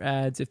future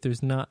ads. If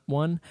there's not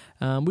one,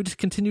 we just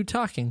continue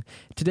talking.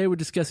 Today we're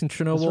discussing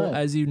Chernobyl. Right.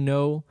 As you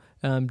know,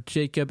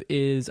 Jacob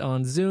is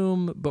on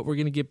Zoom, but we're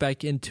going to get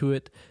back into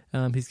it.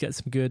 He's got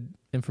some good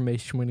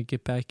information we're going to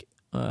get back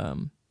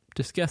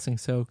discussing.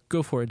 So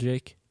go for it,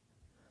 Jake.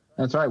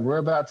 That's right. We're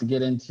about to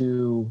get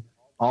into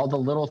all the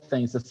little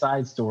things, the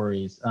side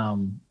stories.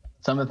 Some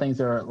of the things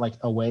that are like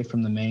away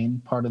from the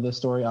main part of the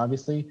story,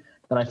 obviously,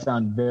 that I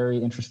found very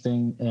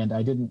interesting and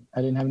I didn't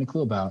have any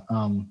clue about.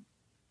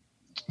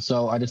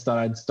 So I just thought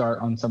I'd start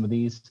on some of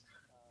these.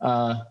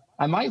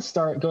 I might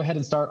go ahead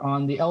and start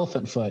on the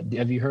elephant foot.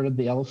 Have you heard of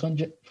the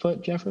elephant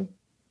foot, Jeffrey?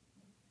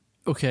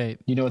 Okay.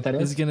 You know what that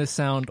is? This is going to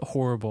sound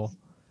horrible.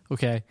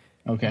 Okay.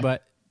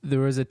 But there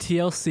was a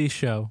TLC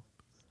show.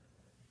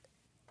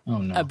 Oh,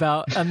 no.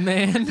 About a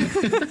man.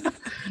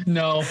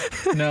 No.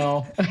 Am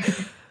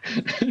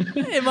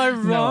I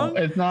wrong?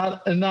 No, it's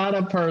not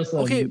a person.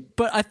 Okay,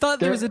 but I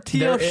thought there was a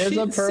TLC show. There is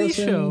a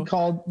person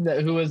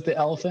who is the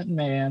Elephant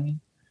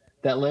Man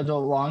that lived a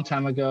long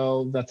time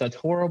ago. That's a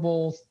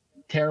horrible,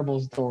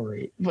 terrible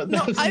story. But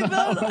no,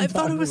 I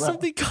thought it was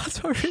something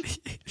called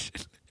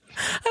radiation.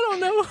 I don't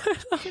know.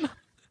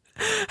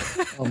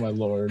 Oh my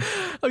Lord.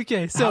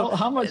 Okay, so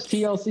how much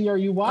TLC are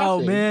you watching?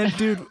 Oh man,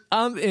 dude,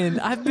 I'm in.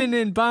 I've been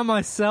in by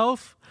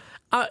myself.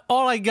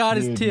 All I got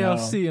is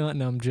TLC.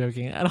 No, I'm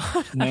joking.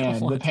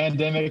 The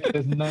pandemic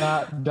has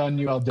not done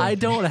you all dirty. I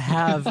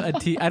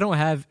don't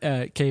have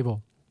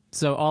cable,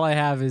 so all I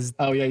have is.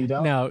 Oh yeah, you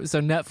don't. No, so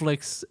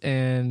Netflix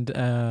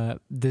and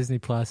Disney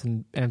Plus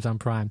and Amazon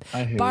Prime.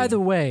 By the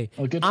way,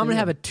 I'm gonna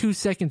have a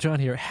 2-second John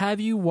here.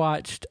 Have you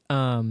watched?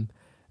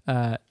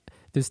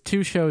 There's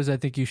 2 shows I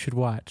think you should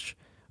watch,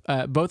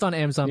 both on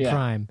Amazon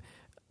Prime.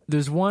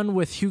 There's one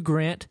with Hugh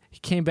Grant. He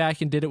came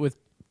back and did it with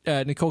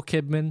Nicole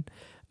Kidman,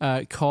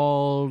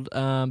 called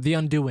The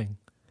Undoing.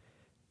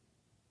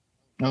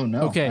 Oh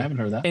no! Okay, I haven't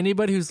heard that.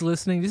 Anybody who's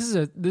listening,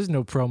 there's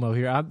no promo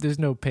here. There's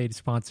no paid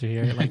sponsor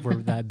here. Like we're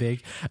that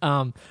big.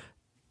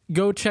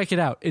 Go check it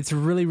out. It's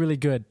really really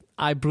good.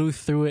 I blew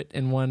through it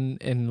in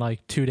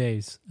like 2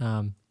 days.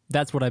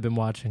 That's what I've been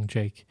watching,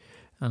 Jake,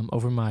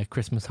 over my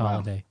Christmas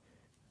holiday.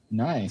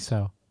 Nice.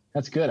 So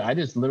that's good. I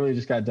literally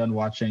just got done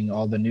watching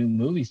all the new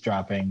movies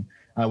dropping.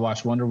 I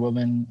watched Wonder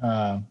Woman.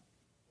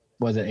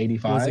 Was it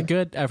 85? Was it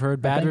good? I've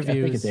heard bad reviews.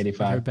 I think it's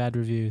 85. I've heard bad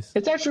reviews.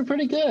 It's actually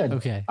pretty good.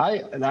 Okay.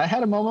 I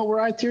had a moment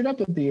where I teared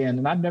up at the end,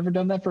 and I've never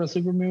done that for a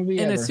super movie.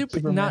 And ever. a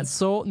Superman. Not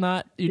Soul.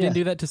 You didn't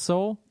do that to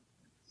Soul.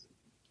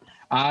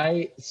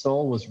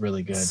 Soul was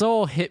really good.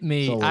 Soul hit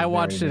me. I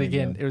watched it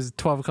again. Good. It was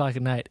 12 o'clock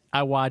at night.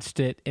 I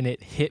watched it and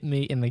it hit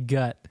me in the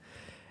gut.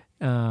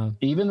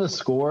 Even the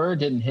score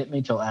didn't hit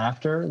me till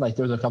after. Like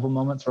there was a couple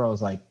moments where I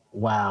was like,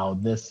 "Wow,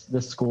 this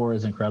score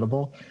is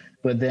incredible."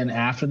 But then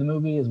after the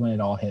movie is when it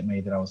all hit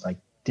me that I was like,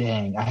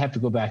 "Dang, I have to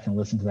go back and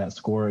listen to that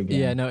score again."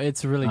 Yeah, no,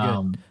 it's really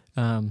good.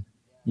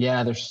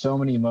 Yeah, there's so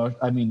many emotions.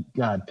 I mean,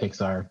 God,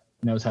 Pixar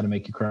knows how to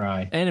make you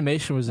cry.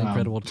 Animation was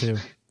incredible too.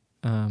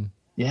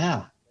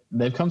 Yeah,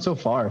 they've come so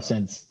far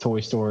since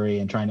Toy Story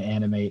and trying to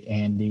animate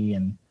Andy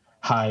and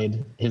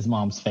hide his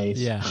mom's face.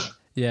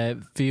 Yeah, it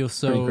feels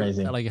so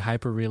crazy. Like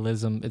hyper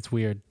realism. It's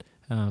weird,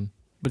 but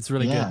it's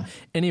really good.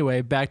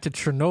 Anyway, back to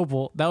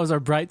Chernobyl. That was our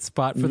bright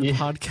spot for the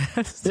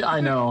podcast. I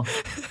know,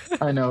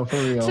 for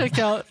real. Check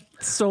out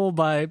Soul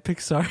by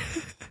Pixar.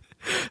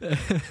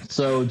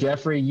 So,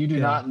 Jeffrey, you do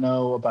not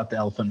know about the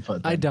elephant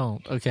foot thing. I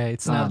don't. Okay,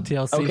 it's not a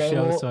TLC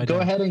show, well, so I go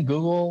don't. ahead and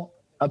Google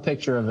a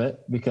picture of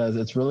it because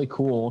it's really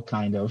cool,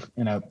 kind of,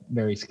 in a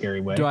very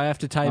scary way. Do I have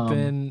to type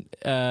in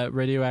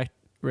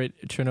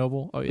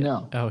Chernobyl? Oh yeah.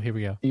 No. Oh, here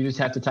we go. You just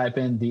have to type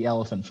in the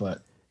elephant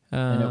foot,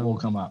 and it will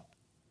come up.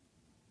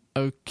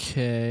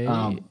 Okay.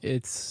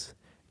 It's.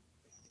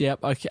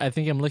 Yep. Okay. I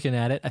think I'm looking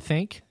at it. I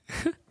think.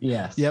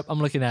 Yes. Yep. I'm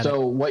looking at it.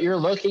 So what you're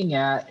looking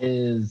at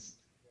is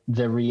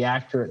the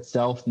reactor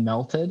itself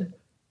melted.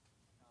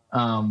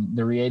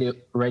 The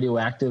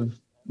radioactive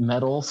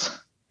metals,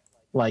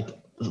 like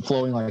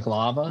flowing like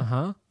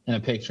lava, in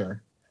a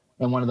picture,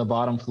 in one of the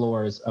bottom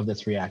floors of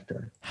this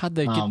reactor. How'd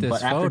they get this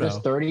but photo?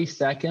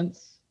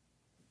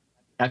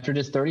 After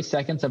just 30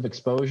 seconds of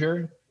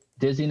exposure,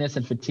 dizziness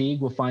and fatigue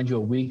will find you a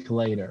week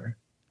later.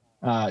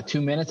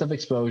 2 minutes of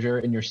exposure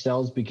and your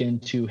cells begin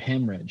to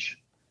hemorrhage.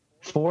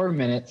 4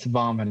 minutes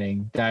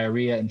vomiting,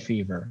 diarrhea, and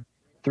fever.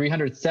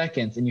 300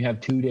 seconds and you have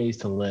 2 days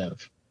to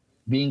live.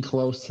 Being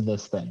close to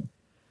this thing.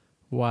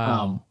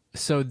 Wow.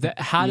 So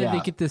how did they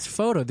get this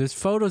photo? There's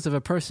photos of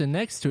a person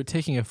next to it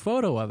taking a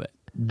photo of it.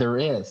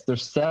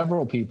 There's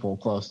several people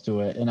close to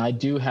it, and I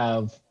do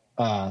have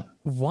some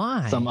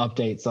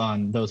updates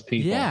on those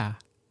people. Yeah.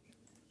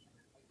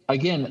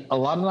 Again, a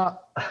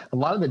lot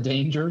of the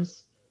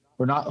dangers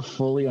were not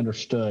fully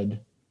understood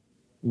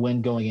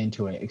when going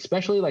into it,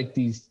 especially like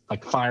these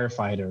like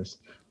firefighters.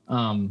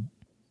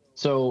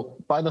 So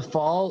by the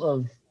fall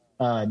of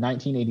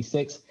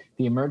 1986,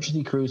 the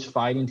emergency crews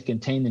fighting to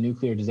contain the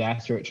nuclear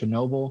disaster at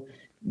Chernobyl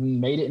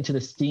made it into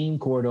the steam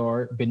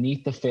corridor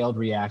beneath the failed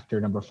reactor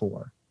number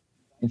 4.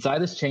 Inside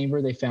this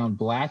chamber, they found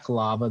black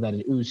lava that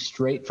had oozed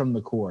straight from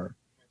the core.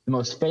 The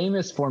most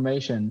famous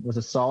formation was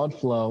a solid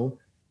flow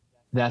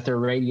that their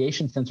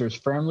radiation sensors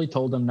firmly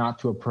told them not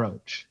to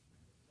approach.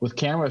 With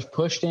cameras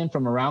pushed in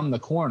from around the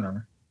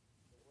corner,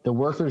 the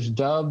workers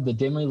dubbed the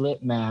dimly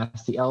lit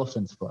mass the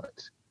elephant's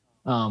foot.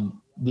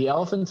 The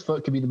elephant's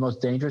foot could be the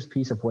most dangerous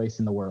piece of waste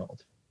in the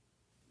world.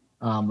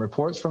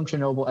 Reports from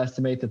Chernobyl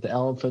estimate that the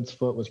elephant's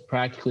foot was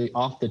practically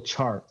off the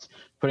charts,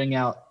 putting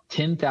out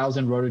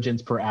 10,000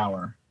 rotogens per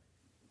hour.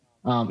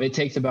 It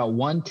takes about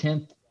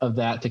 1/10 of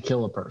that to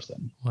kill a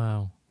person.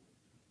 Wow.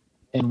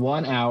 In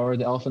 1 hour,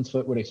 the elephant's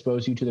foot would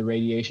expose you to the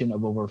radiation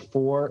of over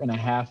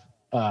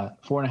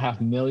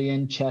 4.5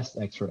 million chest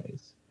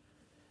x-rays.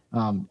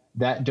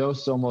 That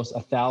dose is almost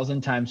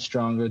 1,000 times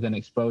stronger than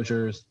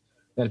exposures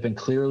that have been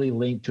clearly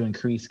linked to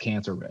increased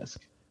cancer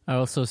risk. I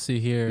also see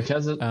here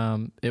Because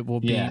it will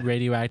be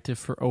radioactive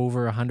for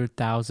over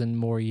 100,000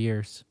 more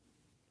years.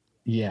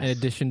 Yes. In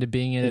addition to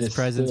being in its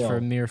presence for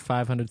a mere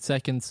 500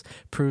 seconds,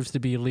 proves to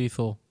be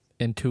lethal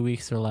in 2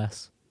 weeks or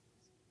less.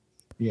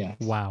 Yes.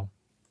 Wow.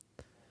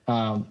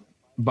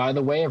 By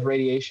the way of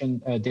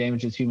radiation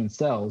damages human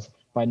cells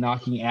by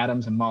knocking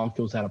atoms and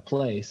molecules out of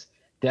place,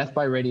 death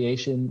by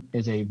radiation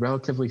is a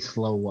relatively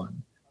slow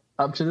one.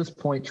 Up to this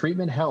point,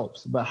 treatment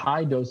helps, but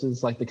high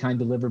doses like the kind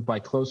delivered by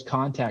close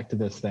contact to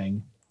this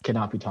thing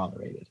cannot be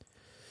tolerated.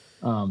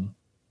 And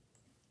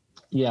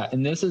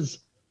this is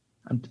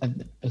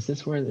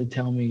this where they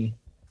tell me,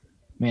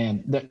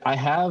 man, I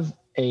have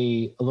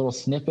a little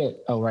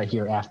snippet. Oh, right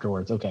here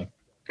afterwards. Okay,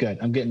 good.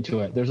 I'm getting to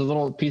it. There's a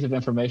little piece of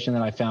information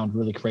that I found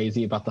really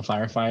crazy about the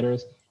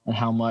firefighters and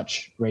how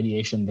much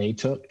radiation they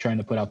took trying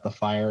to put out the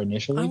fire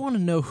initially. I want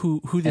to know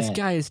who this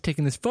guy is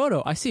taking this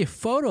photo. I see a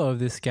photo of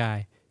this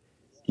guy.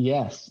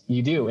 Yes,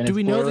 you do. And do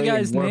we know the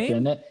guy's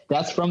name?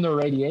 That's from the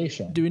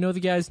radiation. Do we know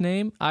the guy's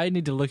name? I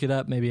need to look it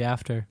up maybe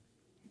after.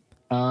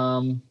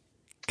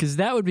 Because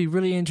that would be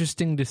really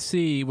interesting to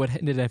see what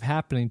ended up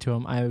happening to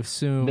him. I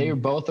assume they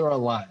both are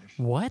alive.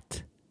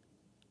 What?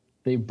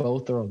 They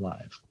both are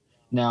alive.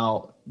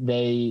 Now,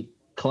 they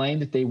claim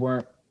that they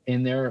weren't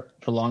in there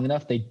for long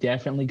enough. They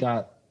definitely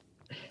got...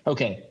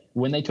 Okay,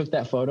 when they took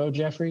that photo,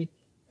 Jeffrey,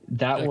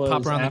 that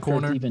was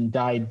after it even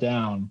died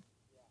down.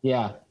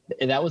 Yeah,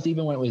 that was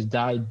even when it was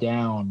died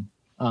down.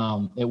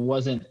 It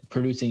wasn't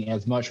producing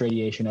as much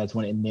radiation as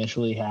when it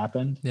initially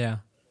happened. Yeah.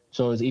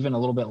 So it was even a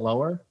little bit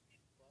lower.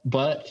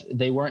 But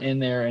they weren't in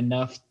there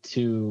enough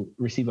to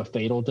receive a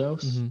fatal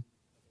dose. Mm-hmm.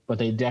 But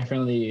they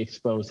definitely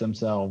exposed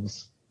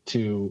themselves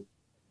to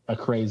a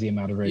crazy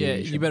amount of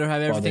radiation. Yeah, you better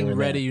have everything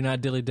ready. You're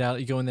not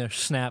dilly-dally. You go in there,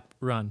 snap,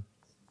 run.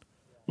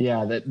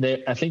 Yeah,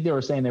 I think they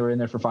were saying they were in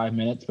there for 5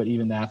 minutes, but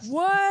even that's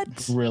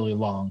really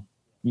long.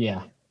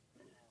 Yeah.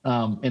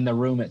 In the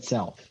room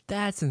itself.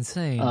 That's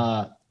insane.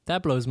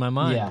 That blows my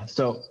mind.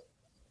 Yeah,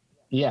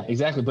 yeah,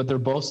 exactly. But they're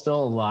both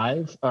still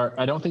alive. Or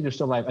I don't think they're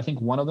still alive. I think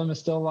one of them is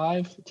still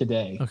alive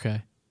today.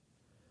 Okay.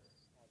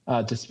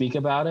 To speak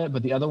about it,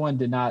 but the other one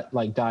did not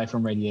die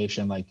from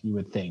radiation like you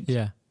would think.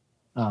 Yeah.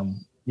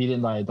 He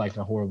didn't die like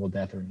a horrible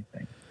death or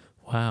anything.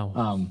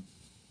 Wow.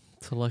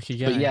 It's a lucky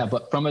guy.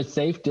 But from a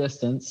safe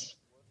distance,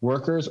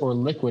 workers or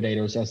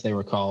liquidators, as they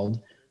were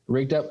called,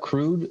 rigged up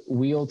crude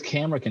wheeled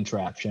camera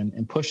contraption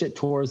and pushed it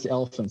towards the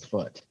elephant's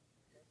foot.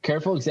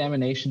 Careful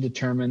examination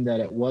determined that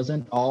it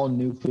wasn't all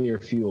nuclear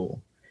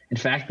fuel. In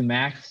fact, the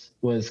mass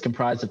was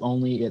comprised of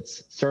only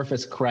its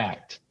surface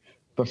cracked,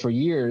 but for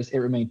years it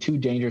remained too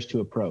dangerous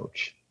to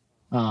approach.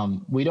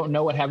 We don't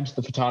know what happened to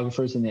the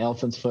photographers in the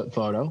elephant's foot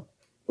photo,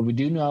 but we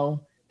do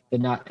know that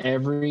not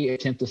every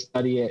attempt to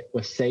study it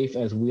was safe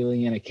as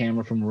wheeling in a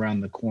camera from around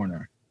the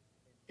corner.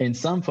 In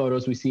some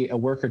photos, we see a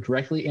worker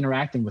directly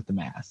interacting with the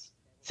mass.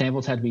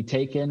 Samples had to be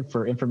taken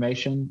for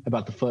information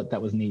about the foot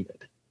that was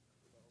needed.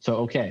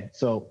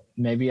 So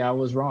maybe I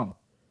was wrong.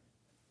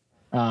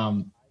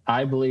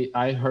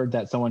 I heard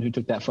that someone who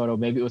took that photo,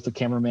 maybe it was the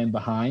cameraman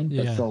behind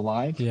that's still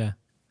alive. Yeah.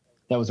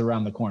 That was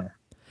around the corner.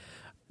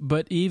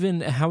 But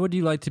even, how would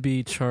you like to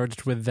be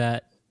charged with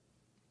that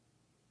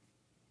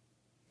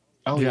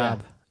job? Yeah.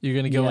 You're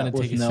going to go in and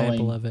take a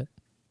sample of it.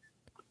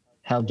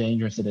 How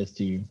dangerous it is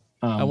to you.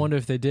 I wonder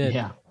if they did.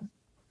 Yeah.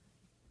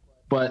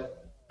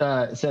 But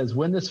it says,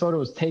 when this photo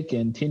was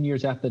taken 10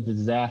 years after the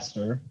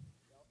disaster,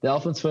 the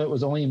elephant's foot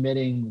was only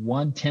emitting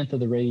 1/10 of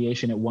the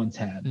radiation it once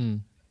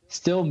had.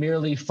 Still,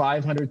 merely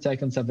 500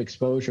 seconds of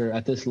exposure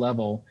at this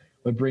level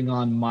would bring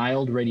on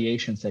mild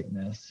radiation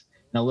sickness.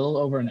 And a little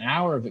over an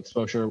hour of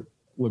exposure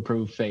would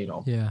prove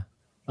fatal. Yeah.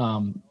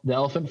 The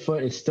elephant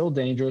foot is still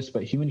dangerous,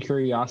 but human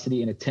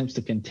curiosity and attempts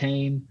to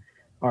contain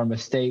our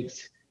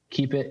mistakes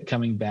keep it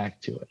coming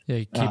back to it. Yeah,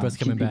 keep us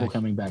coming back. People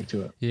coming back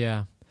to it.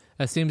 Yeah.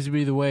 That seems to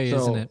be the way,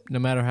 isn't it? No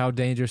matter how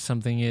dangerous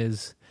something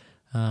is,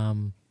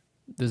 there's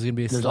going to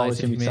be a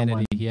slice of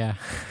humanity. Yeah.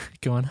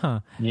 Going, huh?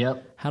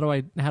 Yep. How do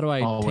I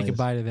take a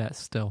bite of that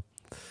still?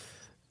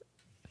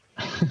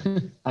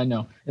 I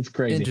know, it's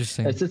crazy.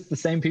 Interesting. It's just the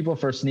same people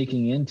for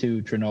sneaking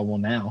into Chernobyl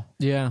now.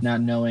 Yeah.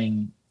 Not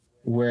knowing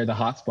where the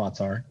hot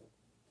spots are,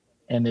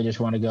 and they just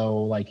want to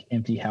go like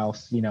empty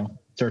house,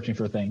 searching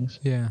for things.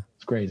 Yeah.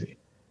 It's crazy.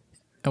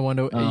 I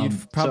wonder,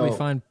 you'd probably so-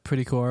 find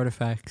pretty cool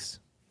artifacts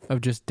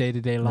of just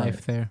day-to-day life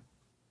Right. there.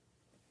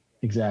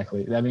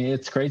 Exactly. I mean,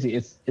 it's crazy.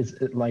 It's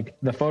like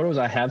the photos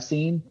I have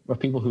seen of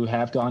people who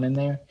have gone in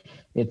there.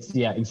 It's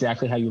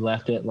exactly how you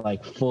left it,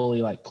 like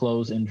fully like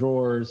clothes in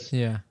drawers,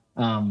 Yeah.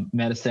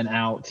 medicine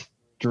out,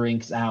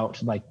 drinks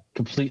out, like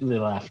completely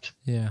left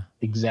Yeah.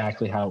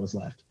 exactly how it was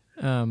left.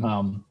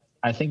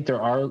 I think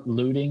there are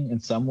looting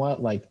and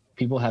somewhat, like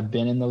people have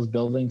been in those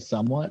buildings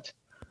somewhat.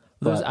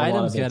 Those but a lot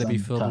items of got it's to be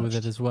filled with it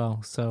untouched. as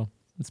well. So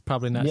it's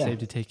probably not Yeah. safe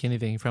to take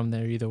anything from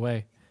there either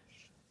way.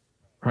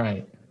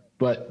 Right.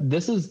 But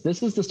this is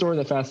the story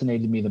that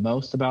fascinated me the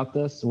most about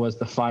this was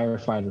the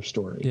firefighter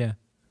story. Yeah.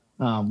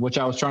 Which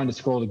I was trying to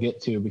scroll to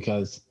get to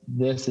because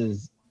this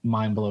is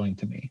mind blowing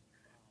to me.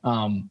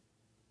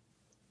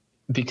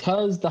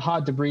 Because the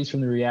hot debris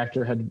from the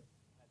reactor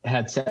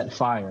had set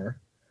fire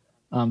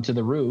to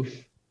the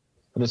roof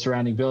of the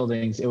surrounding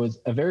buildings, it was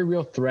a very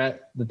real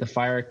threat that the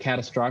fire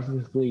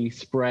catastrophically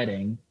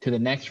spreading to the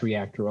next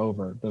reactor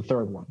over, the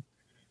third one.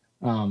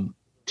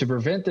 To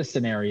prevent this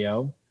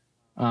scenario,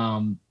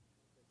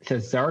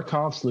 says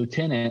Zarkov's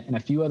lieutenant and a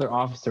few other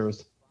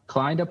officers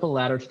climbed up a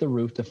ladder to the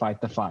roof to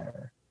fight the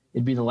fire.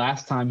 It'd be the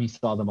last time he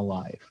saw them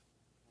alive.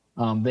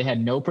 They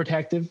had no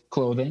protective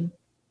clothing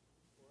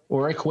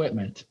or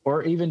equipment,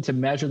 or even to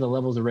measure the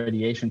levels of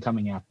radiation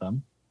coming at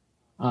them.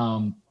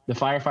 The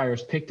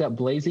firefighters picked up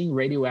blazing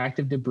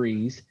radioactive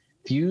debris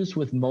fused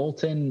with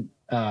molten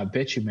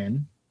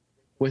bitumen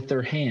with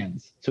their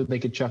hands so they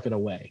could chuck it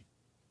away.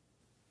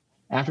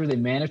 After they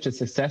managed to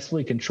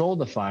successfully control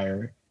the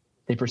fire,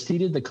 they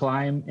proceeded to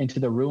climb into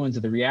the ruins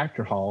of the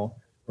reactor hall,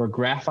 where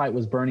graphite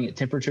was burning at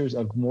temperatures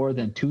of more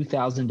than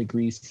 2,000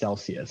 degrees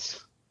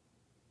Celsius.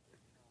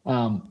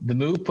 The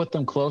move put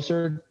them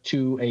closer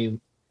to a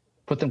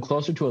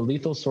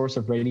lethal source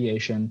of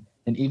radiation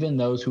than even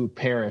those who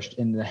perished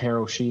in the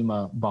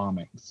Hiroshima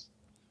bombings.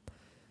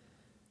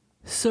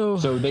 So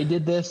they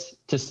did this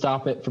to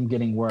stop it from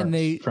getting worse. and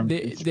they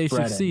spreading.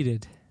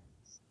 succeeded.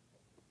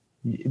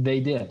 They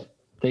did.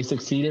 They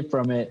succeeded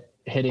from it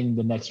hitting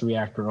the next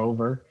reactor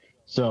over.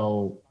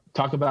 So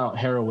talk about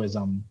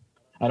heroism.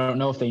 I don't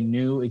know if they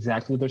knew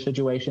exactly their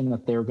situation,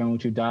 that they were going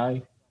to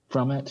die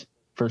from it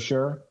for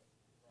sure,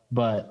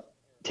 but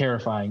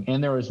terrifying.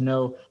 And there was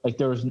no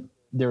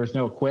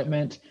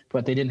equipment,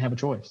 but they didn't have a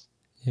choice.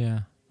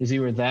 Yeah. It's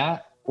either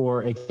that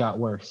or it got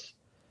worse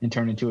and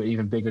turned into an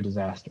even bigger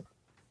disaster.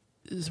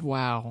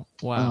 Wow.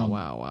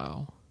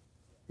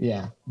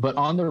 Yeah. But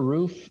on the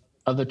roof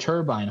of the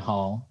turbine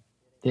hall,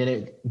 it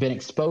had been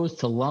exposed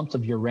to lumps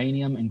of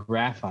uranium and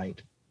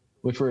graphite,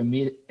 which were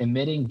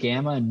emitting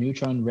gamma and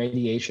neutron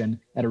radiation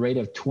at a rate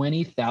of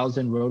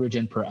 20,000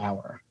 roentgen per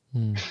hour.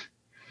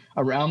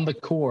 Around the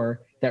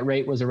core, that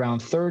rate was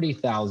around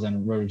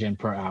 30,000 roentgen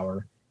per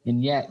hour.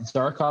 And yet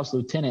Zarkov's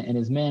lieutenant and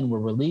his men were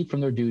relieved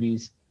from their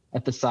duties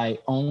at the site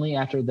only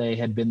after they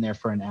had been there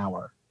for an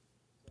hour.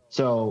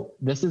 So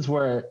this is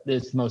where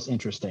it's most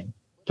interesting.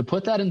 To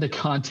put that into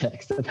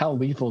context of how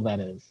lethal that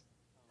is,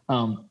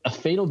 a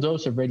fatal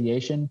dose of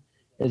radiation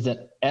is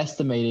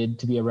estimated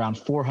to be around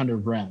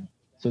 400 rem.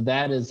 So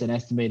that is an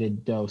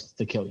estimated dose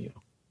to kill you.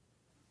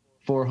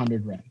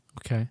 400 rem.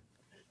 Okay.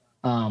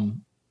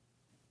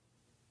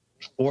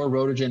 Or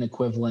roentgen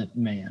equivalent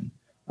man,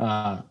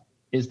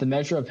 is the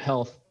measure of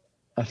health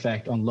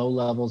effect on low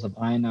levels of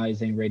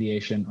ionizing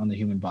radiation on the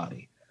human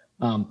body.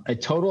 A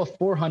total of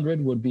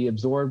 400 would be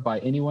absorbed by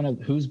anyone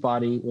whose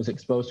body was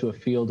exposed to a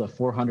field of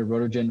 400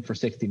 roentgen for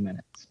 60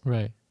 minutes.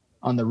 Right.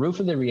 On the roof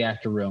of the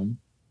reactor room,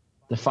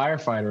 the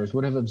firefighters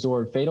would have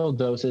absorbed fatal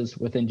doses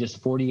within just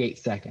 48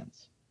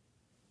 seconds.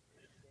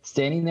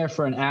 Standing there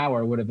for an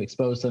hour would have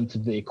exposed them to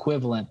the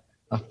equivalent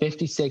of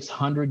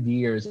 5,600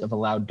 years of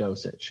allowed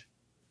dosage.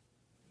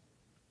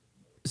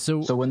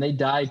 So when they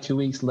died 2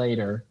 weeks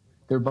later,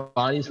 their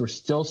bodies were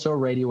still so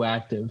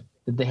radioactive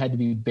that they had to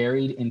be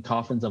buried in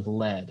coffins of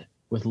lead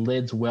with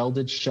lids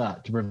welded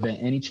shut to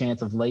prevent any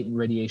chance of latent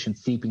radiation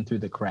seeping through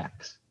the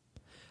cracks.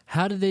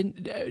 How did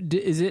they?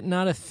 Is it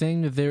not a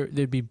thing that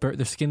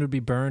their skin would be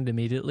burned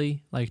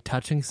immediately, like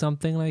touching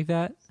something like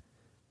that?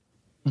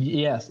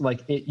 Yes,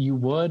 you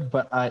would,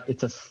 but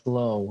it's a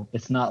slow.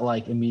 It's not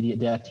like immediate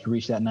death. You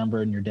reach that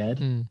number and you're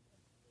dead.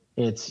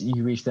 It's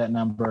you reach that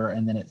number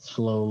and then it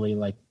slowly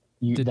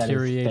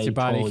deteriorates. Your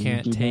body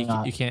can't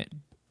you can't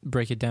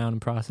break it down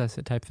and process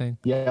it, type thing.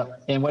 Yeah,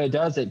 and what it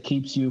does, it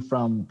keeps you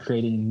from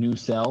creating new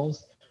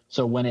cells.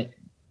 So when it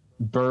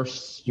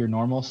bursts your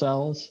normal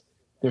cells,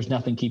 there's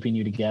nothing keeping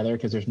you together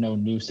because there's no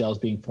new cells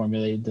being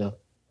formulated to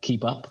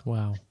keep up.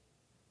 Wow.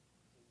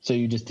 So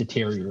you just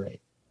deteriorate.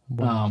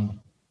 Wow.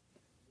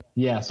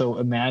 Yeah, so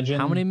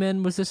imagine how many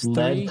men was this?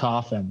 lead 3?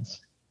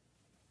 coffins.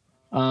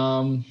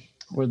 What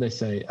did they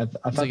say? I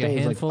thought like there a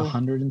was handful?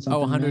 100 and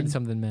something. 100 men. and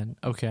something men.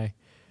 Okay.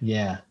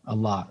 Yeah, a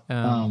lot.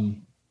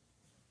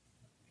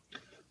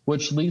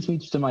 which leads me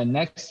to my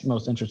next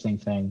most interesting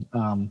thing,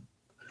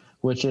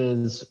 which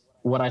is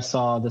what I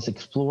saw this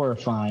explorer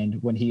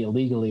find when he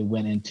illegally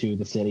went into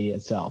the city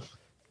itself.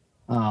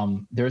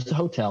 There's a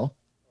hotel,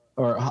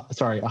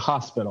 a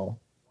hospital,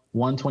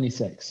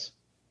 126.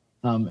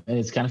 And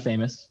it's kind of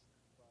famous,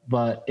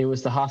 but it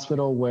was the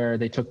hospital where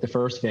they took the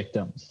first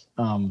victims.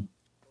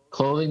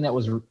 Clothing that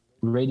was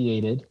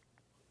radiated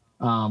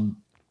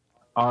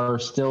are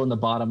still in the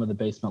bottom of the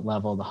basement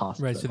level of the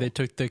hospital. Right, so they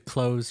took the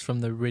clothes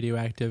from the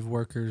radioactive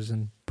workers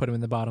and put them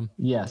in the bottom.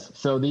 Yes,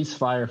 so these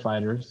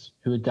firefighters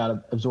who had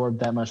got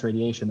absorbed that much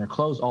radiation, their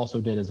clothes also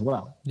did as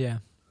well. Yeah.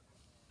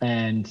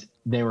 And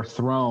they were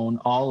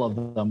all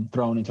of them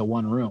thrown into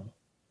one room.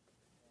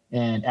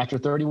 And after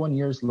 31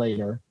 years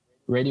later,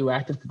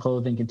 radioactive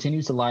clothing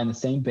continues to lie in the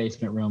same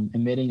basement room,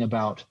 emitting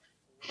about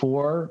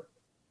 4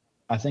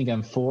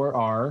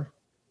 R,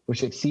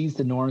 which exceeds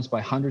the norms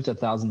by hundreds of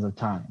thousands of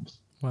times.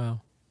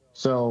 Wow.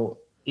 So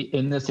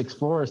in this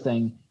explorer's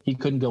thing, he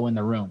couldn't go in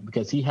the room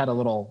because he had a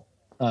little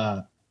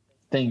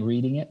thing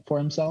reading it for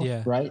himself,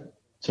 right?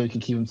 So he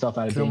could keep himself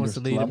out of danger. Almost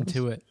lead him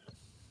to it.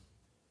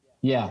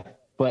 Yeah,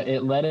 but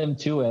it led him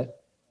to it,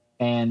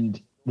 and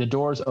the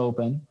doors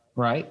open,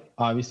 right?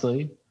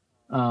 Obviously.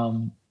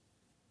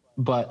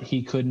 But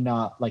he could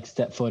not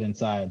step foot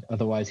inside.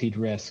 Otherwise he'd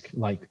risk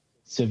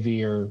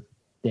severe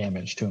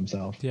damage to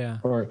himself. Yeah.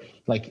 Or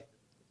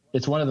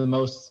it's one of the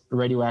most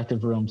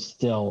radioactive rooms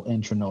still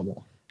in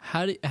Chernobyl.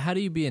 How do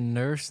you be a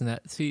nurse in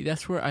that? See,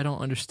 that's where I don't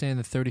understand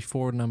the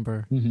 34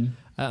 number. Mm-hmm.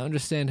 I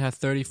understand how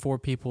 34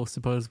 people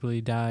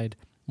supposedly died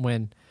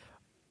when,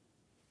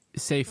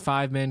 say,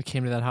 5 men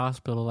came to that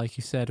hospital, like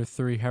you said, or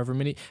 3, however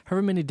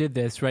many did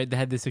this, right? They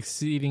had this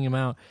exceeding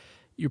amount.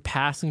 You're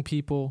passing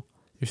people.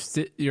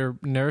 Your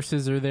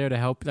nurses are there to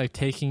help,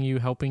 taking you,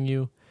 helping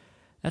you.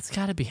 That's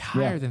got to be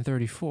higher than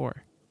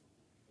 34.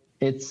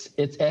 It's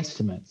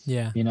estimates.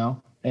 Yeah.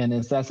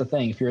 And that's the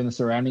thing. If you're in the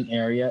surrounding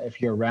area,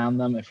 if you're around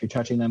them, if you're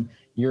touching them,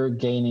 you're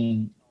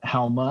gaining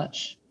how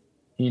much,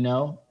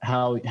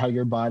 how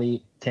your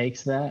body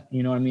takes that.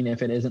 You know what I mean?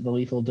 If it isn't the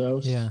lethal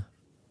dose. Yeah.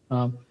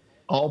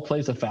 All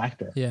plays a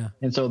factor. Yeah.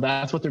 And so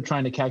that's what they're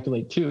trying to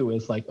calculate too,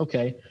 is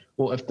okay,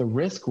 well, if the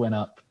risk went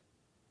up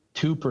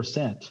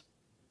 2%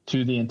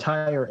 to the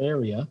entire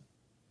area,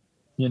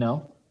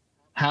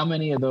 how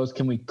many of those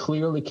can we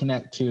clearly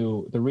connect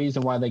to the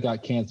reason why they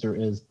got cancer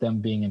is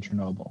them being in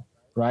Chernobyl?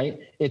 Right?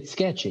 It's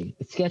sketchy.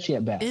 It's sketchy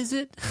at best. Is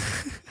it?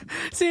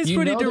 See, it's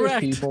pretty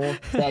direct.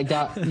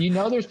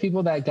 There's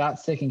people that got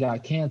sick and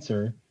got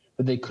cancer,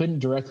 but they couldn't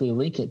directly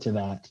link it to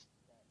that.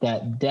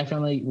 That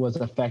definitely was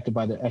affected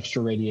by the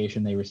extra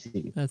radiation they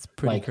received. That's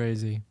pretty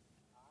crazy.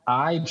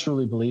 I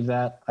truly believe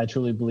that. I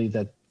truly believe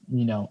that,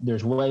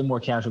 there's way more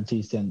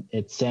casualties than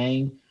it's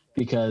saying,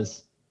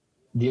 because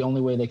the only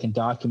way they can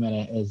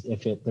document it is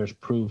if there's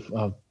proof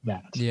of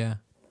that. Yeah.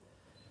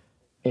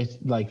 It's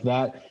like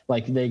that,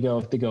 if they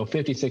go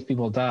 56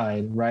 people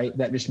died, right?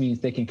 That just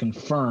means they can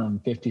confirm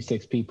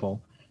 56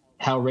 people.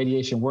 How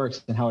radiation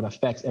works and how it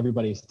affects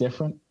everybody is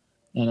different.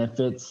 And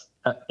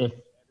if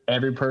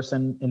every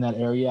person in that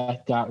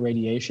area got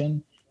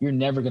radiation, you're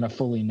never going to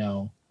fully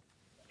know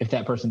if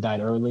that person died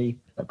early,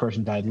 that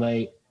person died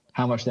late,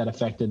 how much that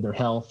affected their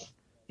health.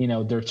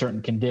 There's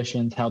certain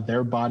conditions, how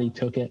their body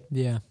took it.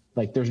 Yeah.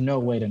 There's no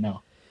way to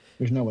know.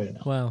 There's no way to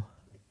know. Wow.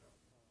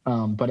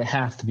 But it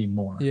has to be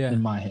more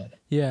in my head.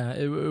 Yeah,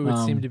 it would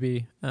seem to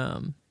be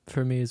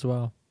for me as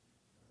well.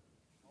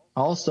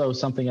 Also,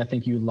 something I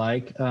think you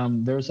like,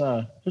 there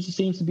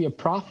seems to be a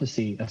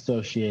prophecy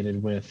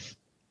associated with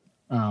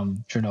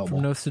Chernobyl.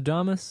 From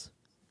Nostradamus?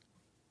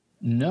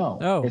 No.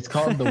 Oh. It's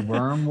called the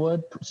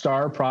Wormwood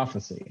Star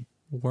Prophecy.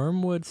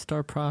 Wormwood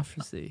Star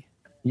Prophecy.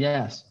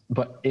 Yes,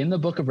 but in the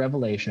book of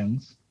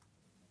Revelations,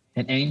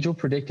 an angel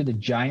predicted a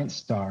giant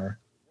star,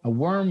 a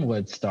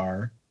wormwood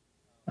star,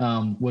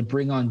 would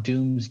bring on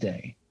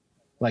doomsday.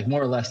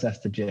 More or less, that's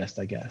the gist,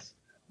 I guess.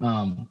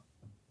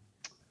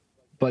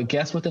 But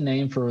guess what the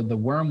name for the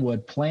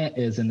wormwood plant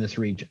is in this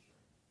region?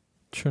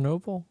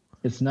 Chernobyl?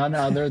 It's none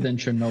other than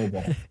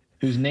Chernobyl,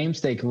 whose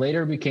namesake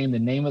later became the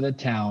name of the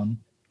town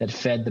that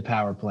fed the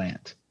power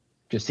plant.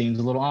 Just seems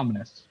a little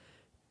ominous.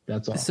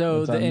 That's all.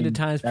 So the end of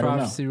times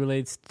prophecy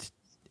relates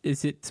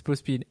is it supposed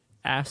to be an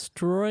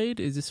asteroid?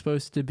 Is it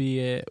supposed to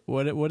be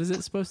what is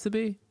it supposed to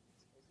be?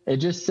 It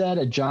just said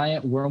a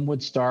giant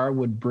wormwood star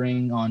would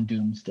bring on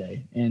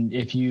doomsday. And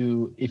if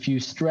you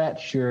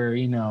stretch your,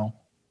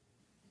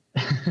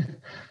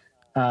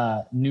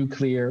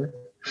 nuclear,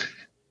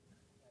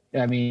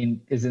 I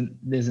mean,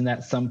 isn't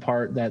that some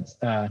part that's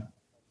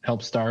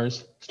help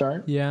stars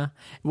start? Yeah.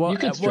 Well, you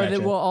could stretch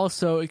it. Well,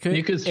 also it could.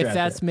 You could stretch if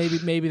that's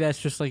it. maybe that's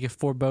just like a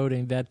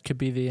foreboding. That could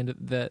be the end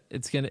of that.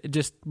 It's gonna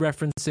just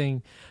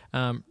referencing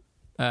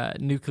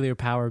nuclear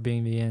power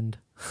being the end.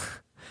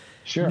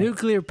 Sure.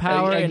 Nuclear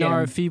power in Again,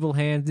 our feeble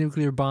hands,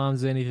 nuclear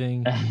bombs,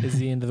 anything is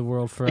the end of the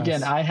world for us.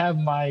 Again, I have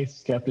my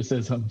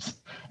skepticisms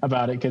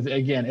about it because,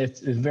 again, it's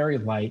very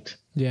light.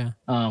 Yeah.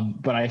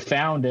 But I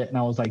found it and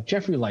I was like,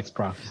 Jeffrey likes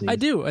prophecy. I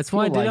do. That's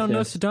why I did on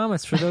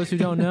Nostradamus. For those who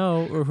don't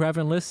know or who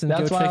haven't listened,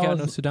 go check out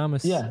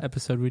Nostradamus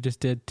episode we just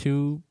did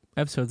 2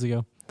 episodes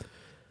ago.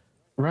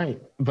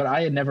 Right. But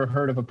I had never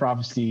heard of a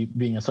prophecy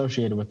being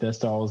associated with this.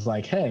 So I was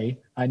like, hey,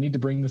 I need to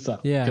bring this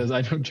up because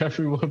I know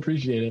Jeffrey will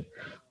appreciate it.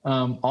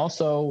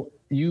 Also,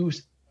 you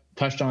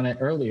touched on it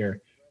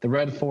earlier, the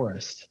Red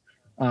Forest.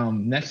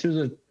 Next to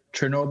the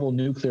Chernobyl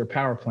nuclear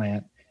power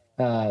plant,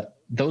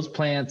 those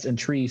plants and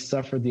trees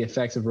suffered the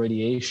effects of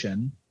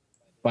radiation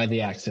by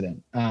the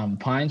accident.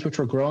 Pines, which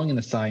were growing in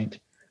the site,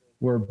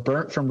 were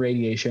burnt from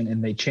radiation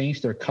and they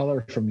changed their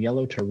color from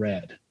yellow to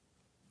red.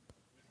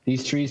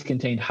 These trees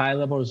contained high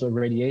levels of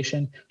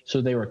radiation,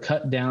 so they were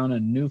cut down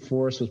and new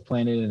forest was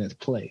planted in its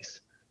place.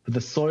 But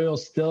the soil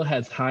still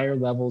has higher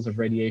levels of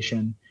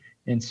radiation,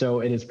 and so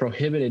it is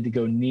prohibited to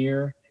go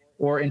near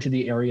or into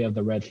the area of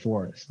the Red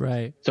Forest.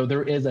 Right. So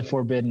there is a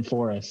forbidden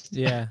forest.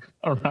 Yeah.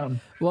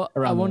 around. Well,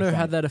 I wonder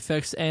how that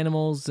affects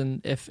animals,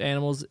 and if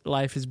animals'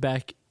 life is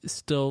back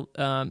still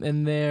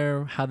in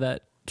there, how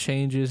that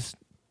changes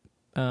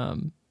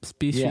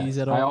species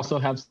at all. I also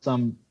have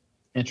some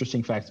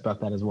interesting facts about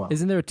that as well.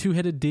 Isn't there a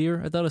 2-headed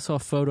deer? I thought I saw a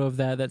photo of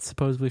that. That's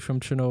supposedly from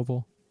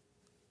Chernobyl.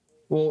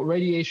 Well,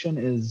 radiation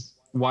is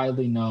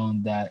widely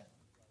known that,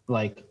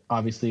 like,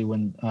 obviously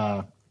when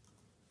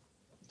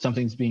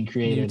something's being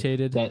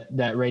created,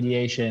 that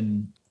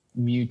radiation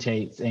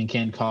mutates and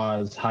can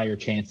cause higher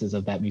chances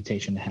of that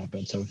mutation to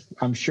happen. So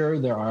I'm sure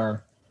there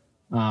are,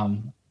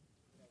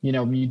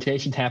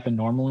 mutations happen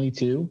normally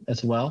too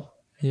as well.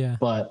 Yeah.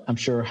 But I'm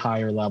sure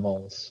higher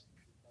levels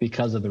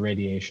because of the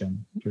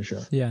radiation for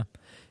sure. Yeah.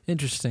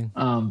 Interesting.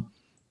 So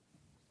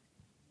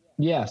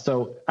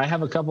I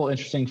have a couple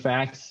interesting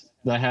facts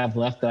that I have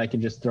left that I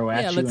can just throw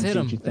at you and see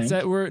what you think.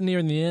 We're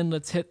nearing the end.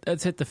 Let's hit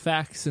the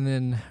facts and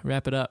then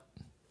wrap it up.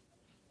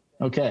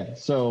 Okay,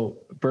 so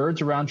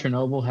birds around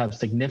Chernobyl have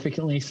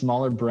significantly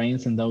smaller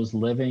brains than those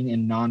living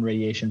in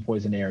non-radiation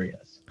poisoned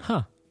areas.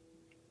 Huh.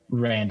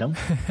 Random.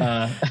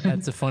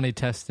 That's a funny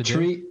test to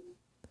do.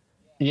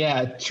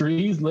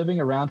 Trees living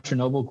around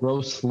Chernobyl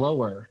grow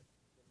slower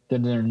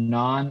than their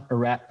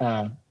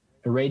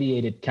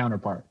non-irradiated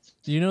counterparts.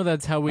 You know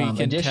that's how we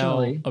can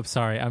tell. Oh,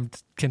 sorry.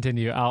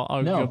 Continue.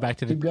 I'll go back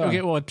to the. Okay,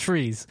 well,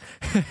 trees.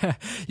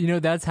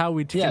 That's how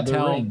we can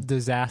tell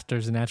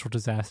disasters and natural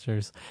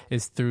disasters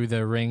is through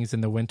the rings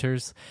in the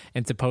winters.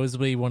 And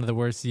supposedly one of the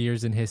worst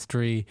years in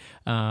history.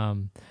 Let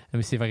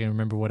me see if I can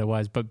remember what it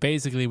was. But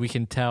basically, we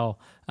can tell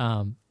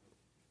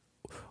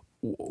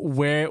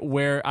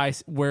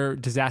where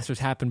disasters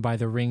happen by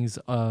the rings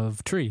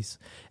of trees,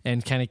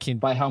 and kind of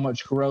by how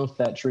much growth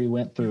that tree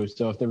went through.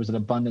 So if there was an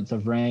abundance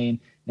of rain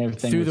and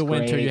everything through the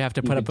winter, you have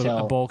to put up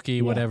a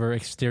bulky whatever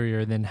exterior,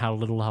 and then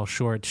how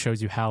short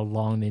shows you how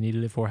long they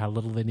needed it for, how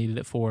little they needed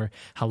it for,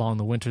 how long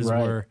the winters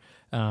were.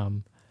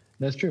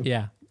 That's true.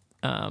 Yeah,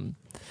 it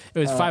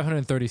was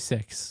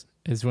 536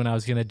 is when I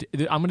was gonna.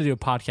 I'm gonna do a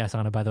podcast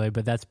on it, by the way,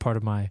 but that's part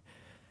of my.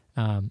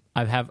 I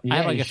have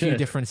like a few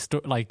different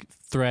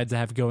threads I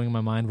have going in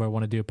my mind where I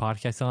want to do a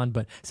podcast on,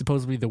 but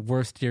supposedly the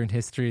worst year in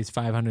history is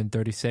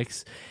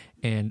 536,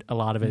 and a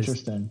lot of it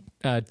is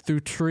through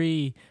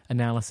tree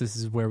analysis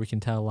is where we can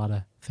tell a lot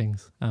of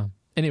things.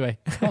 Anyway,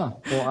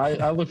 well,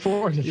 I look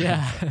forward to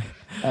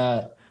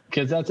that.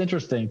 Because that's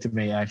interesting to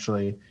me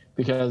actually,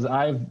 because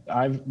I've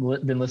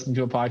been listening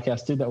to a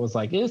podcast too that was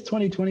like, is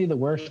 2020 the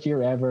worst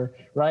year ever?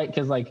 Right?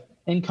 Because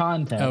in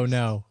context. Oh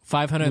no,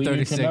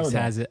 536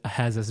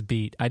 has us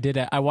beat.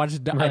 I watched a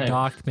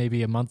doc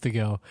maybe a month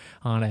ago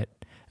on it,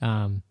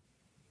 and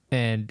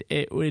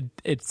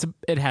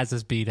it has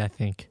us beat. I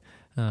think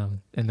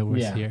in the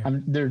worst year.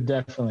 There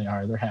definitely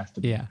are. There has to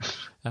be. Yeah.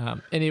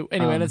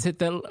 Anyway, let's hit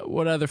that.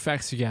 What other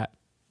facts you got?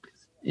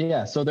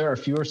 Yeah. So there are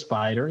fewer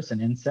spiders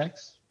and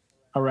insects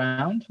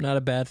around. Not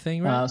a bad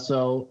thing, right?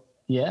 So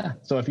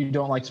if you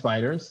don't like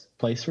spiders,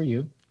 place for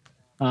you.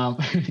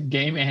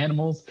 Game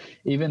animals,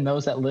 even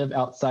those that live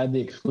outside the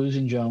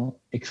exclusion zone,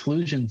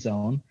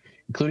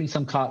 including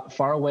some caught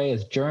far away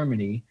as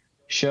Germany,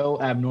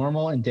 show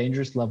abnormal and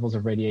dangerous levels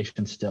of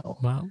radiation still.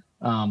 Wow.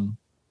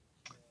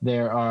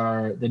 There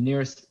are the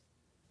nearest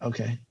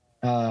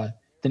town to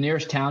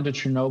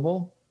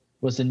Chernobyl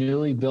was the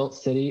newly built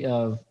city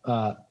of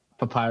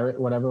Papyrus,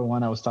 whatever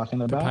one I was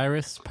talking about.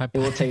 Papyrus? It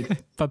will take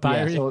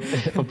Papyrus.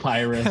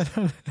 Papyrus.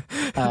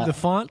 The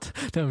font?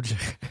 No,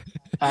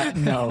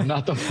 no,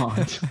 not the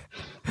font.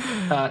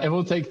 It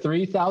will take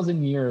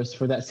 3,000 years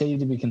for that city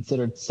to be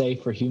considered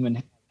safe for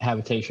human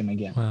habitation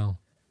again. Wow.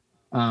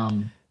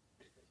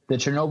 The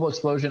Chernobyl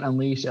explosion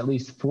unleashed at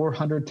least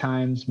 400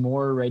 times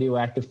more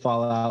radioactive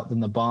fallout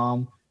than the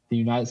bomb the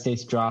United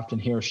States dropped in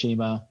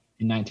Hiroshima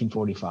in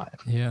 1945.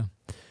 Yeah.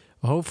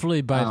 Well,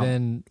 hopefully by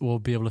then we'll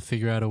be able to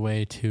figure out a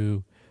way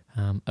to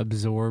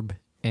absorb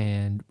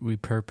and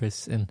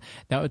repurpose. And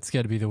that's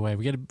got to be the way.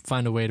 We got to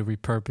find a way to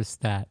repurpose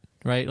that.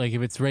 Right, like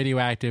if it's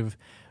radioactive,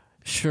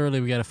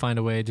 surely we got to find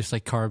a way, just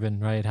like carbon,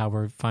 right? How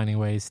we're finding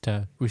ways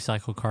to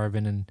recycle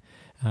carbon and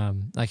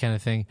that kind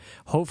of thing.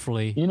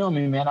 Hopefully. You know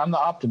me, man. I'm the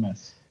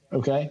optimist.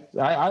 Okay.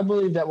 I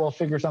believe that we'll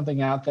figure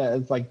something out that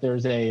it's like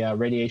there's a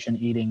radiation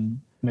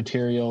eating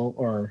material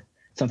or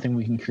something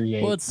we can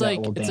create. Well, it's like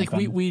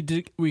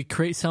we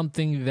create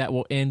something that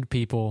will end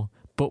people,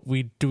 but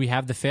do we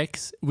have the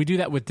fix? We do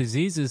that with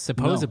diseases,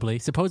 supposedly. No.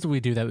 Supposedly we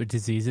do that with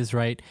diseases,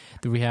 right?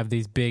 That we have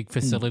these big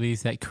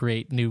facilities that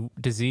create new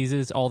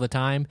diseases all the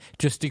time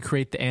just to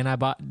create the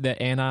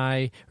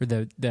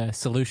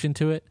solution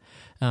to it.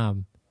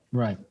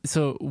 Right.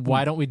 So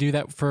why don't we do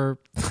that for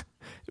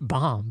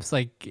bombs?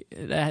 Like,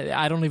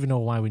 I don't even know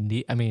why we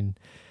need. I mean,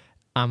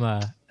 I'm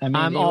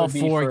all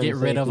for get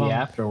rid of them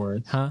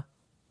afterwards. Huh?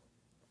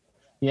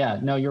 Yeah.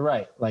 No, you're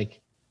right.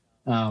 Like,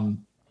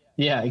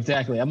 yeah,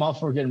 exactly. I'm all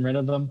for getting rid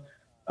of them,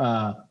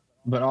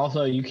 but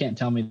also you can't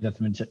tell me that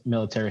the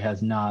military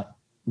has not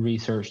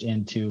researched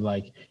into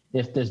like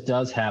if this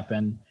does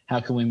happen, how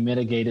can we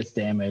mitigate its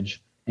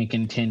damage and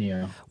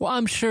continue? Well,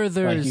 I'm sure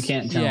there's like, you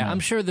can't tell me. I'm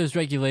sure there's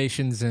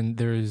regulations and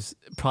there's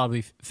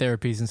probably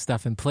therapies and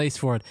stuff in place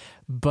for it,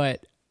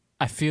 but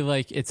I feel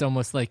like it's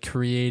almost like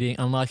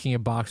unlocking a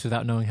box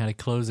without knowing how to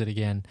close it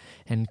again,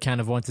 and kind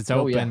of once it's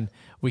open,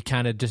 we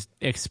kind of just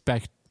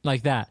expect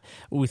like that.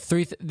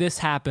 This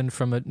happened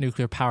from a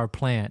nuclear power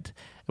plant.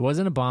 It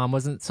wasn't a bomb,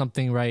 wasn't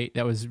something right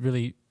that was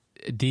really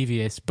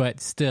devious, but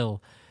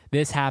still,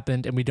 this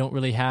happened, and we don't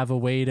really have a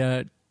way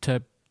to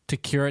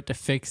cure it, to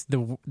fix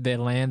the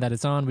land that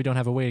it's on. We don't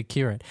have a way to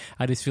cure it.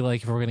 I just feel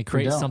like if we're going to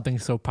create something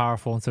so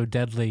powerful and so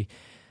deadly,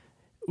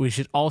 we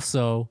should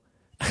also,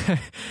 at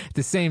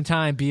the same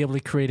time, be able to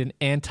create an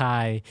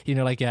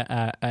like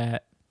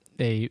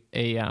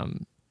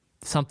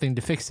something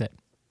to fix it,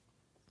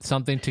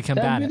 something to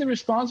combat it. That'd be the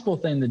responsible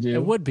thing to do.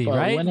 It would be,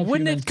 right?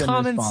 Wouldn't it?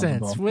 Common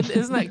sense.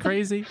 Isn't that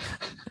crazy?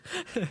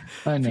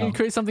 I know. If you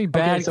create something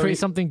bad, create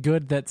something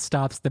good that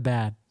stops the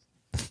bad.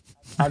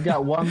 I've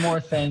got one more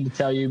thing to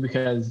tell you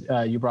because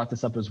you brought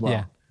this up as well.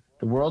 Yeah.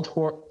 The World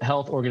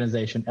Health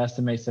Organization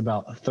estimates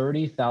about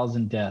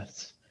 30,000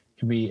 deaths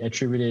can be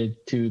attributed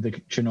to the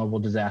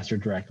Chernobyl disaster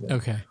directly.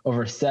 Okay.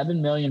 Over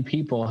 7 million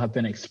people have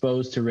been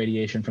exposed to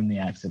radiation from the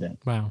accident.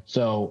 Wow.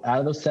 So out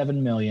of those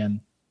 7 million,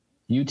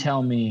 you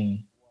tell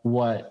me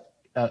what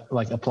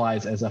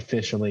applies as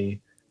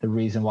officially the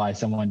reason why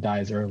someone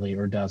dies early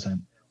or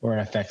doesn't, or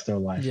it affects their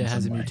life. Yeah,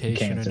 has a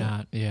mutation or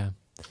not. Yeah.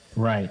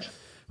 Right.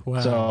 Wow.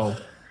 So.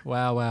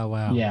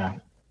 Wow. Yeah.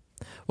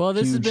 Well,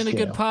 this has been a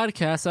good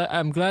podcast.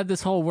 I'm glad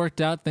this all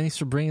worked out. Thanks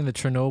for bringing the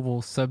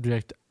Chernobyl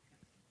subject.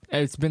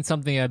 It's been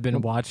something I've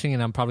been watching,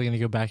 and I'm probably going to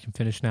go back and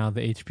finish now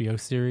the HBO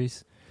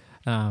series.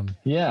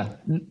 Yeah.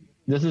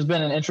 This has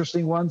been an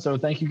interesting one, so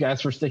thank you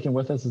guys for sticking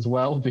with us as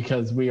well,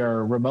 because we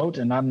are remote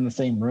and not in the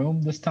same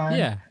room this time.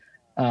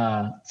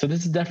 Yeah. So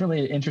this is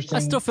definitely an interesting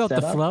I still felt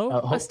setup. The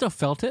flow. I still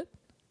felt it.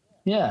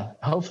 Yeah.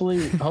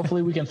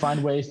 Hopefully we can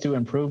find ways to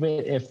improve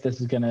it if this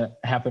is going to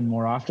happen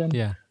more often.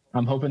 Yeah.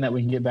 I'm hoping that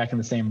we can get back in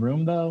the same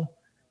room, though,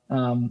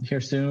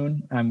 here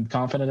soon. I'm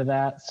confident of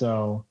that.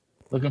 So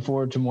looking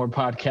forward to more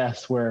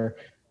podcasts where,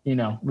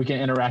 we can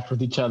interact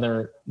with each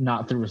other,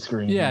 not through a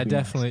screen. Yeah,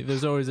 definitely. Nice.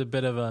 There's always a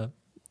bit of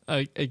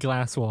a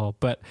glass wall,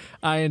 but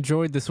I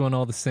enjoyed this one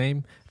all the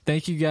same.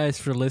 Thank you guys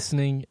for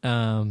listening.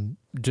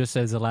 Just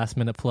as a last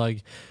minute plug,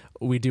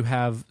 we do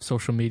have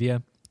social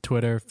media: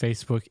 Twitter,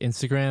 Facebook,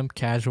 Instagram,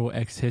 Casual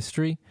X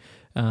History.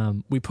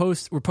 We're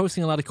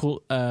posting a lot of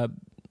cool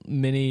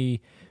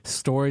mini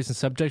stories and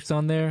subjects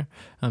on there.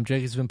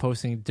 Jake has been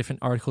posting different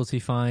articles he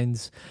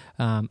finds.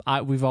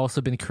 We've also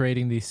been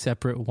creating these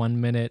separate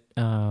 1 minute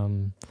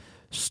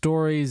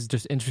stories,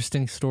 just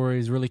interesting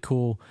stories, really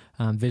cool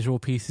visual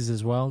pieces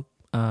as well.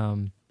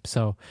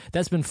 So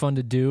that's been fun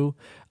to do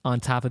on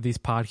top of these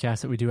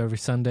podcasts that we do every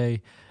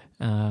Sunday.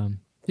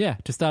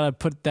 Just thought I'd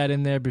put that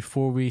in there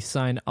before we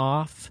sign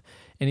off.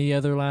 Any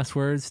other last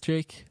words,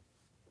 Jake?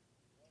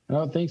 I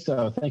don't think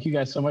so. Thank you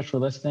guys so much for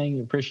listening.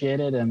 Appreciate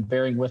it and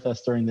bearing with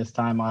us during this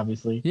time,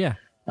 obviously. Yeah.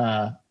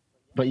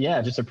 But yeah,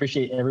 just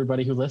appreciate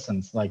everybody who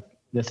listens. Like,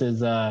 this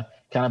is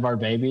kind of our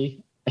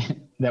baby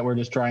that we're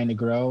just trying to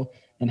grow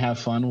and have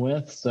fun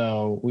with.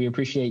 So we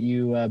appreciate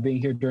you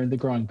being here during the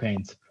growing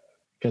pains,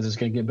 because it's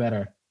going to get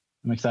better.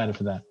 I'm excited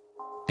for that.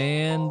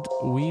 And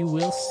we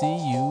will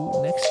see you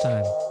next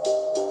time.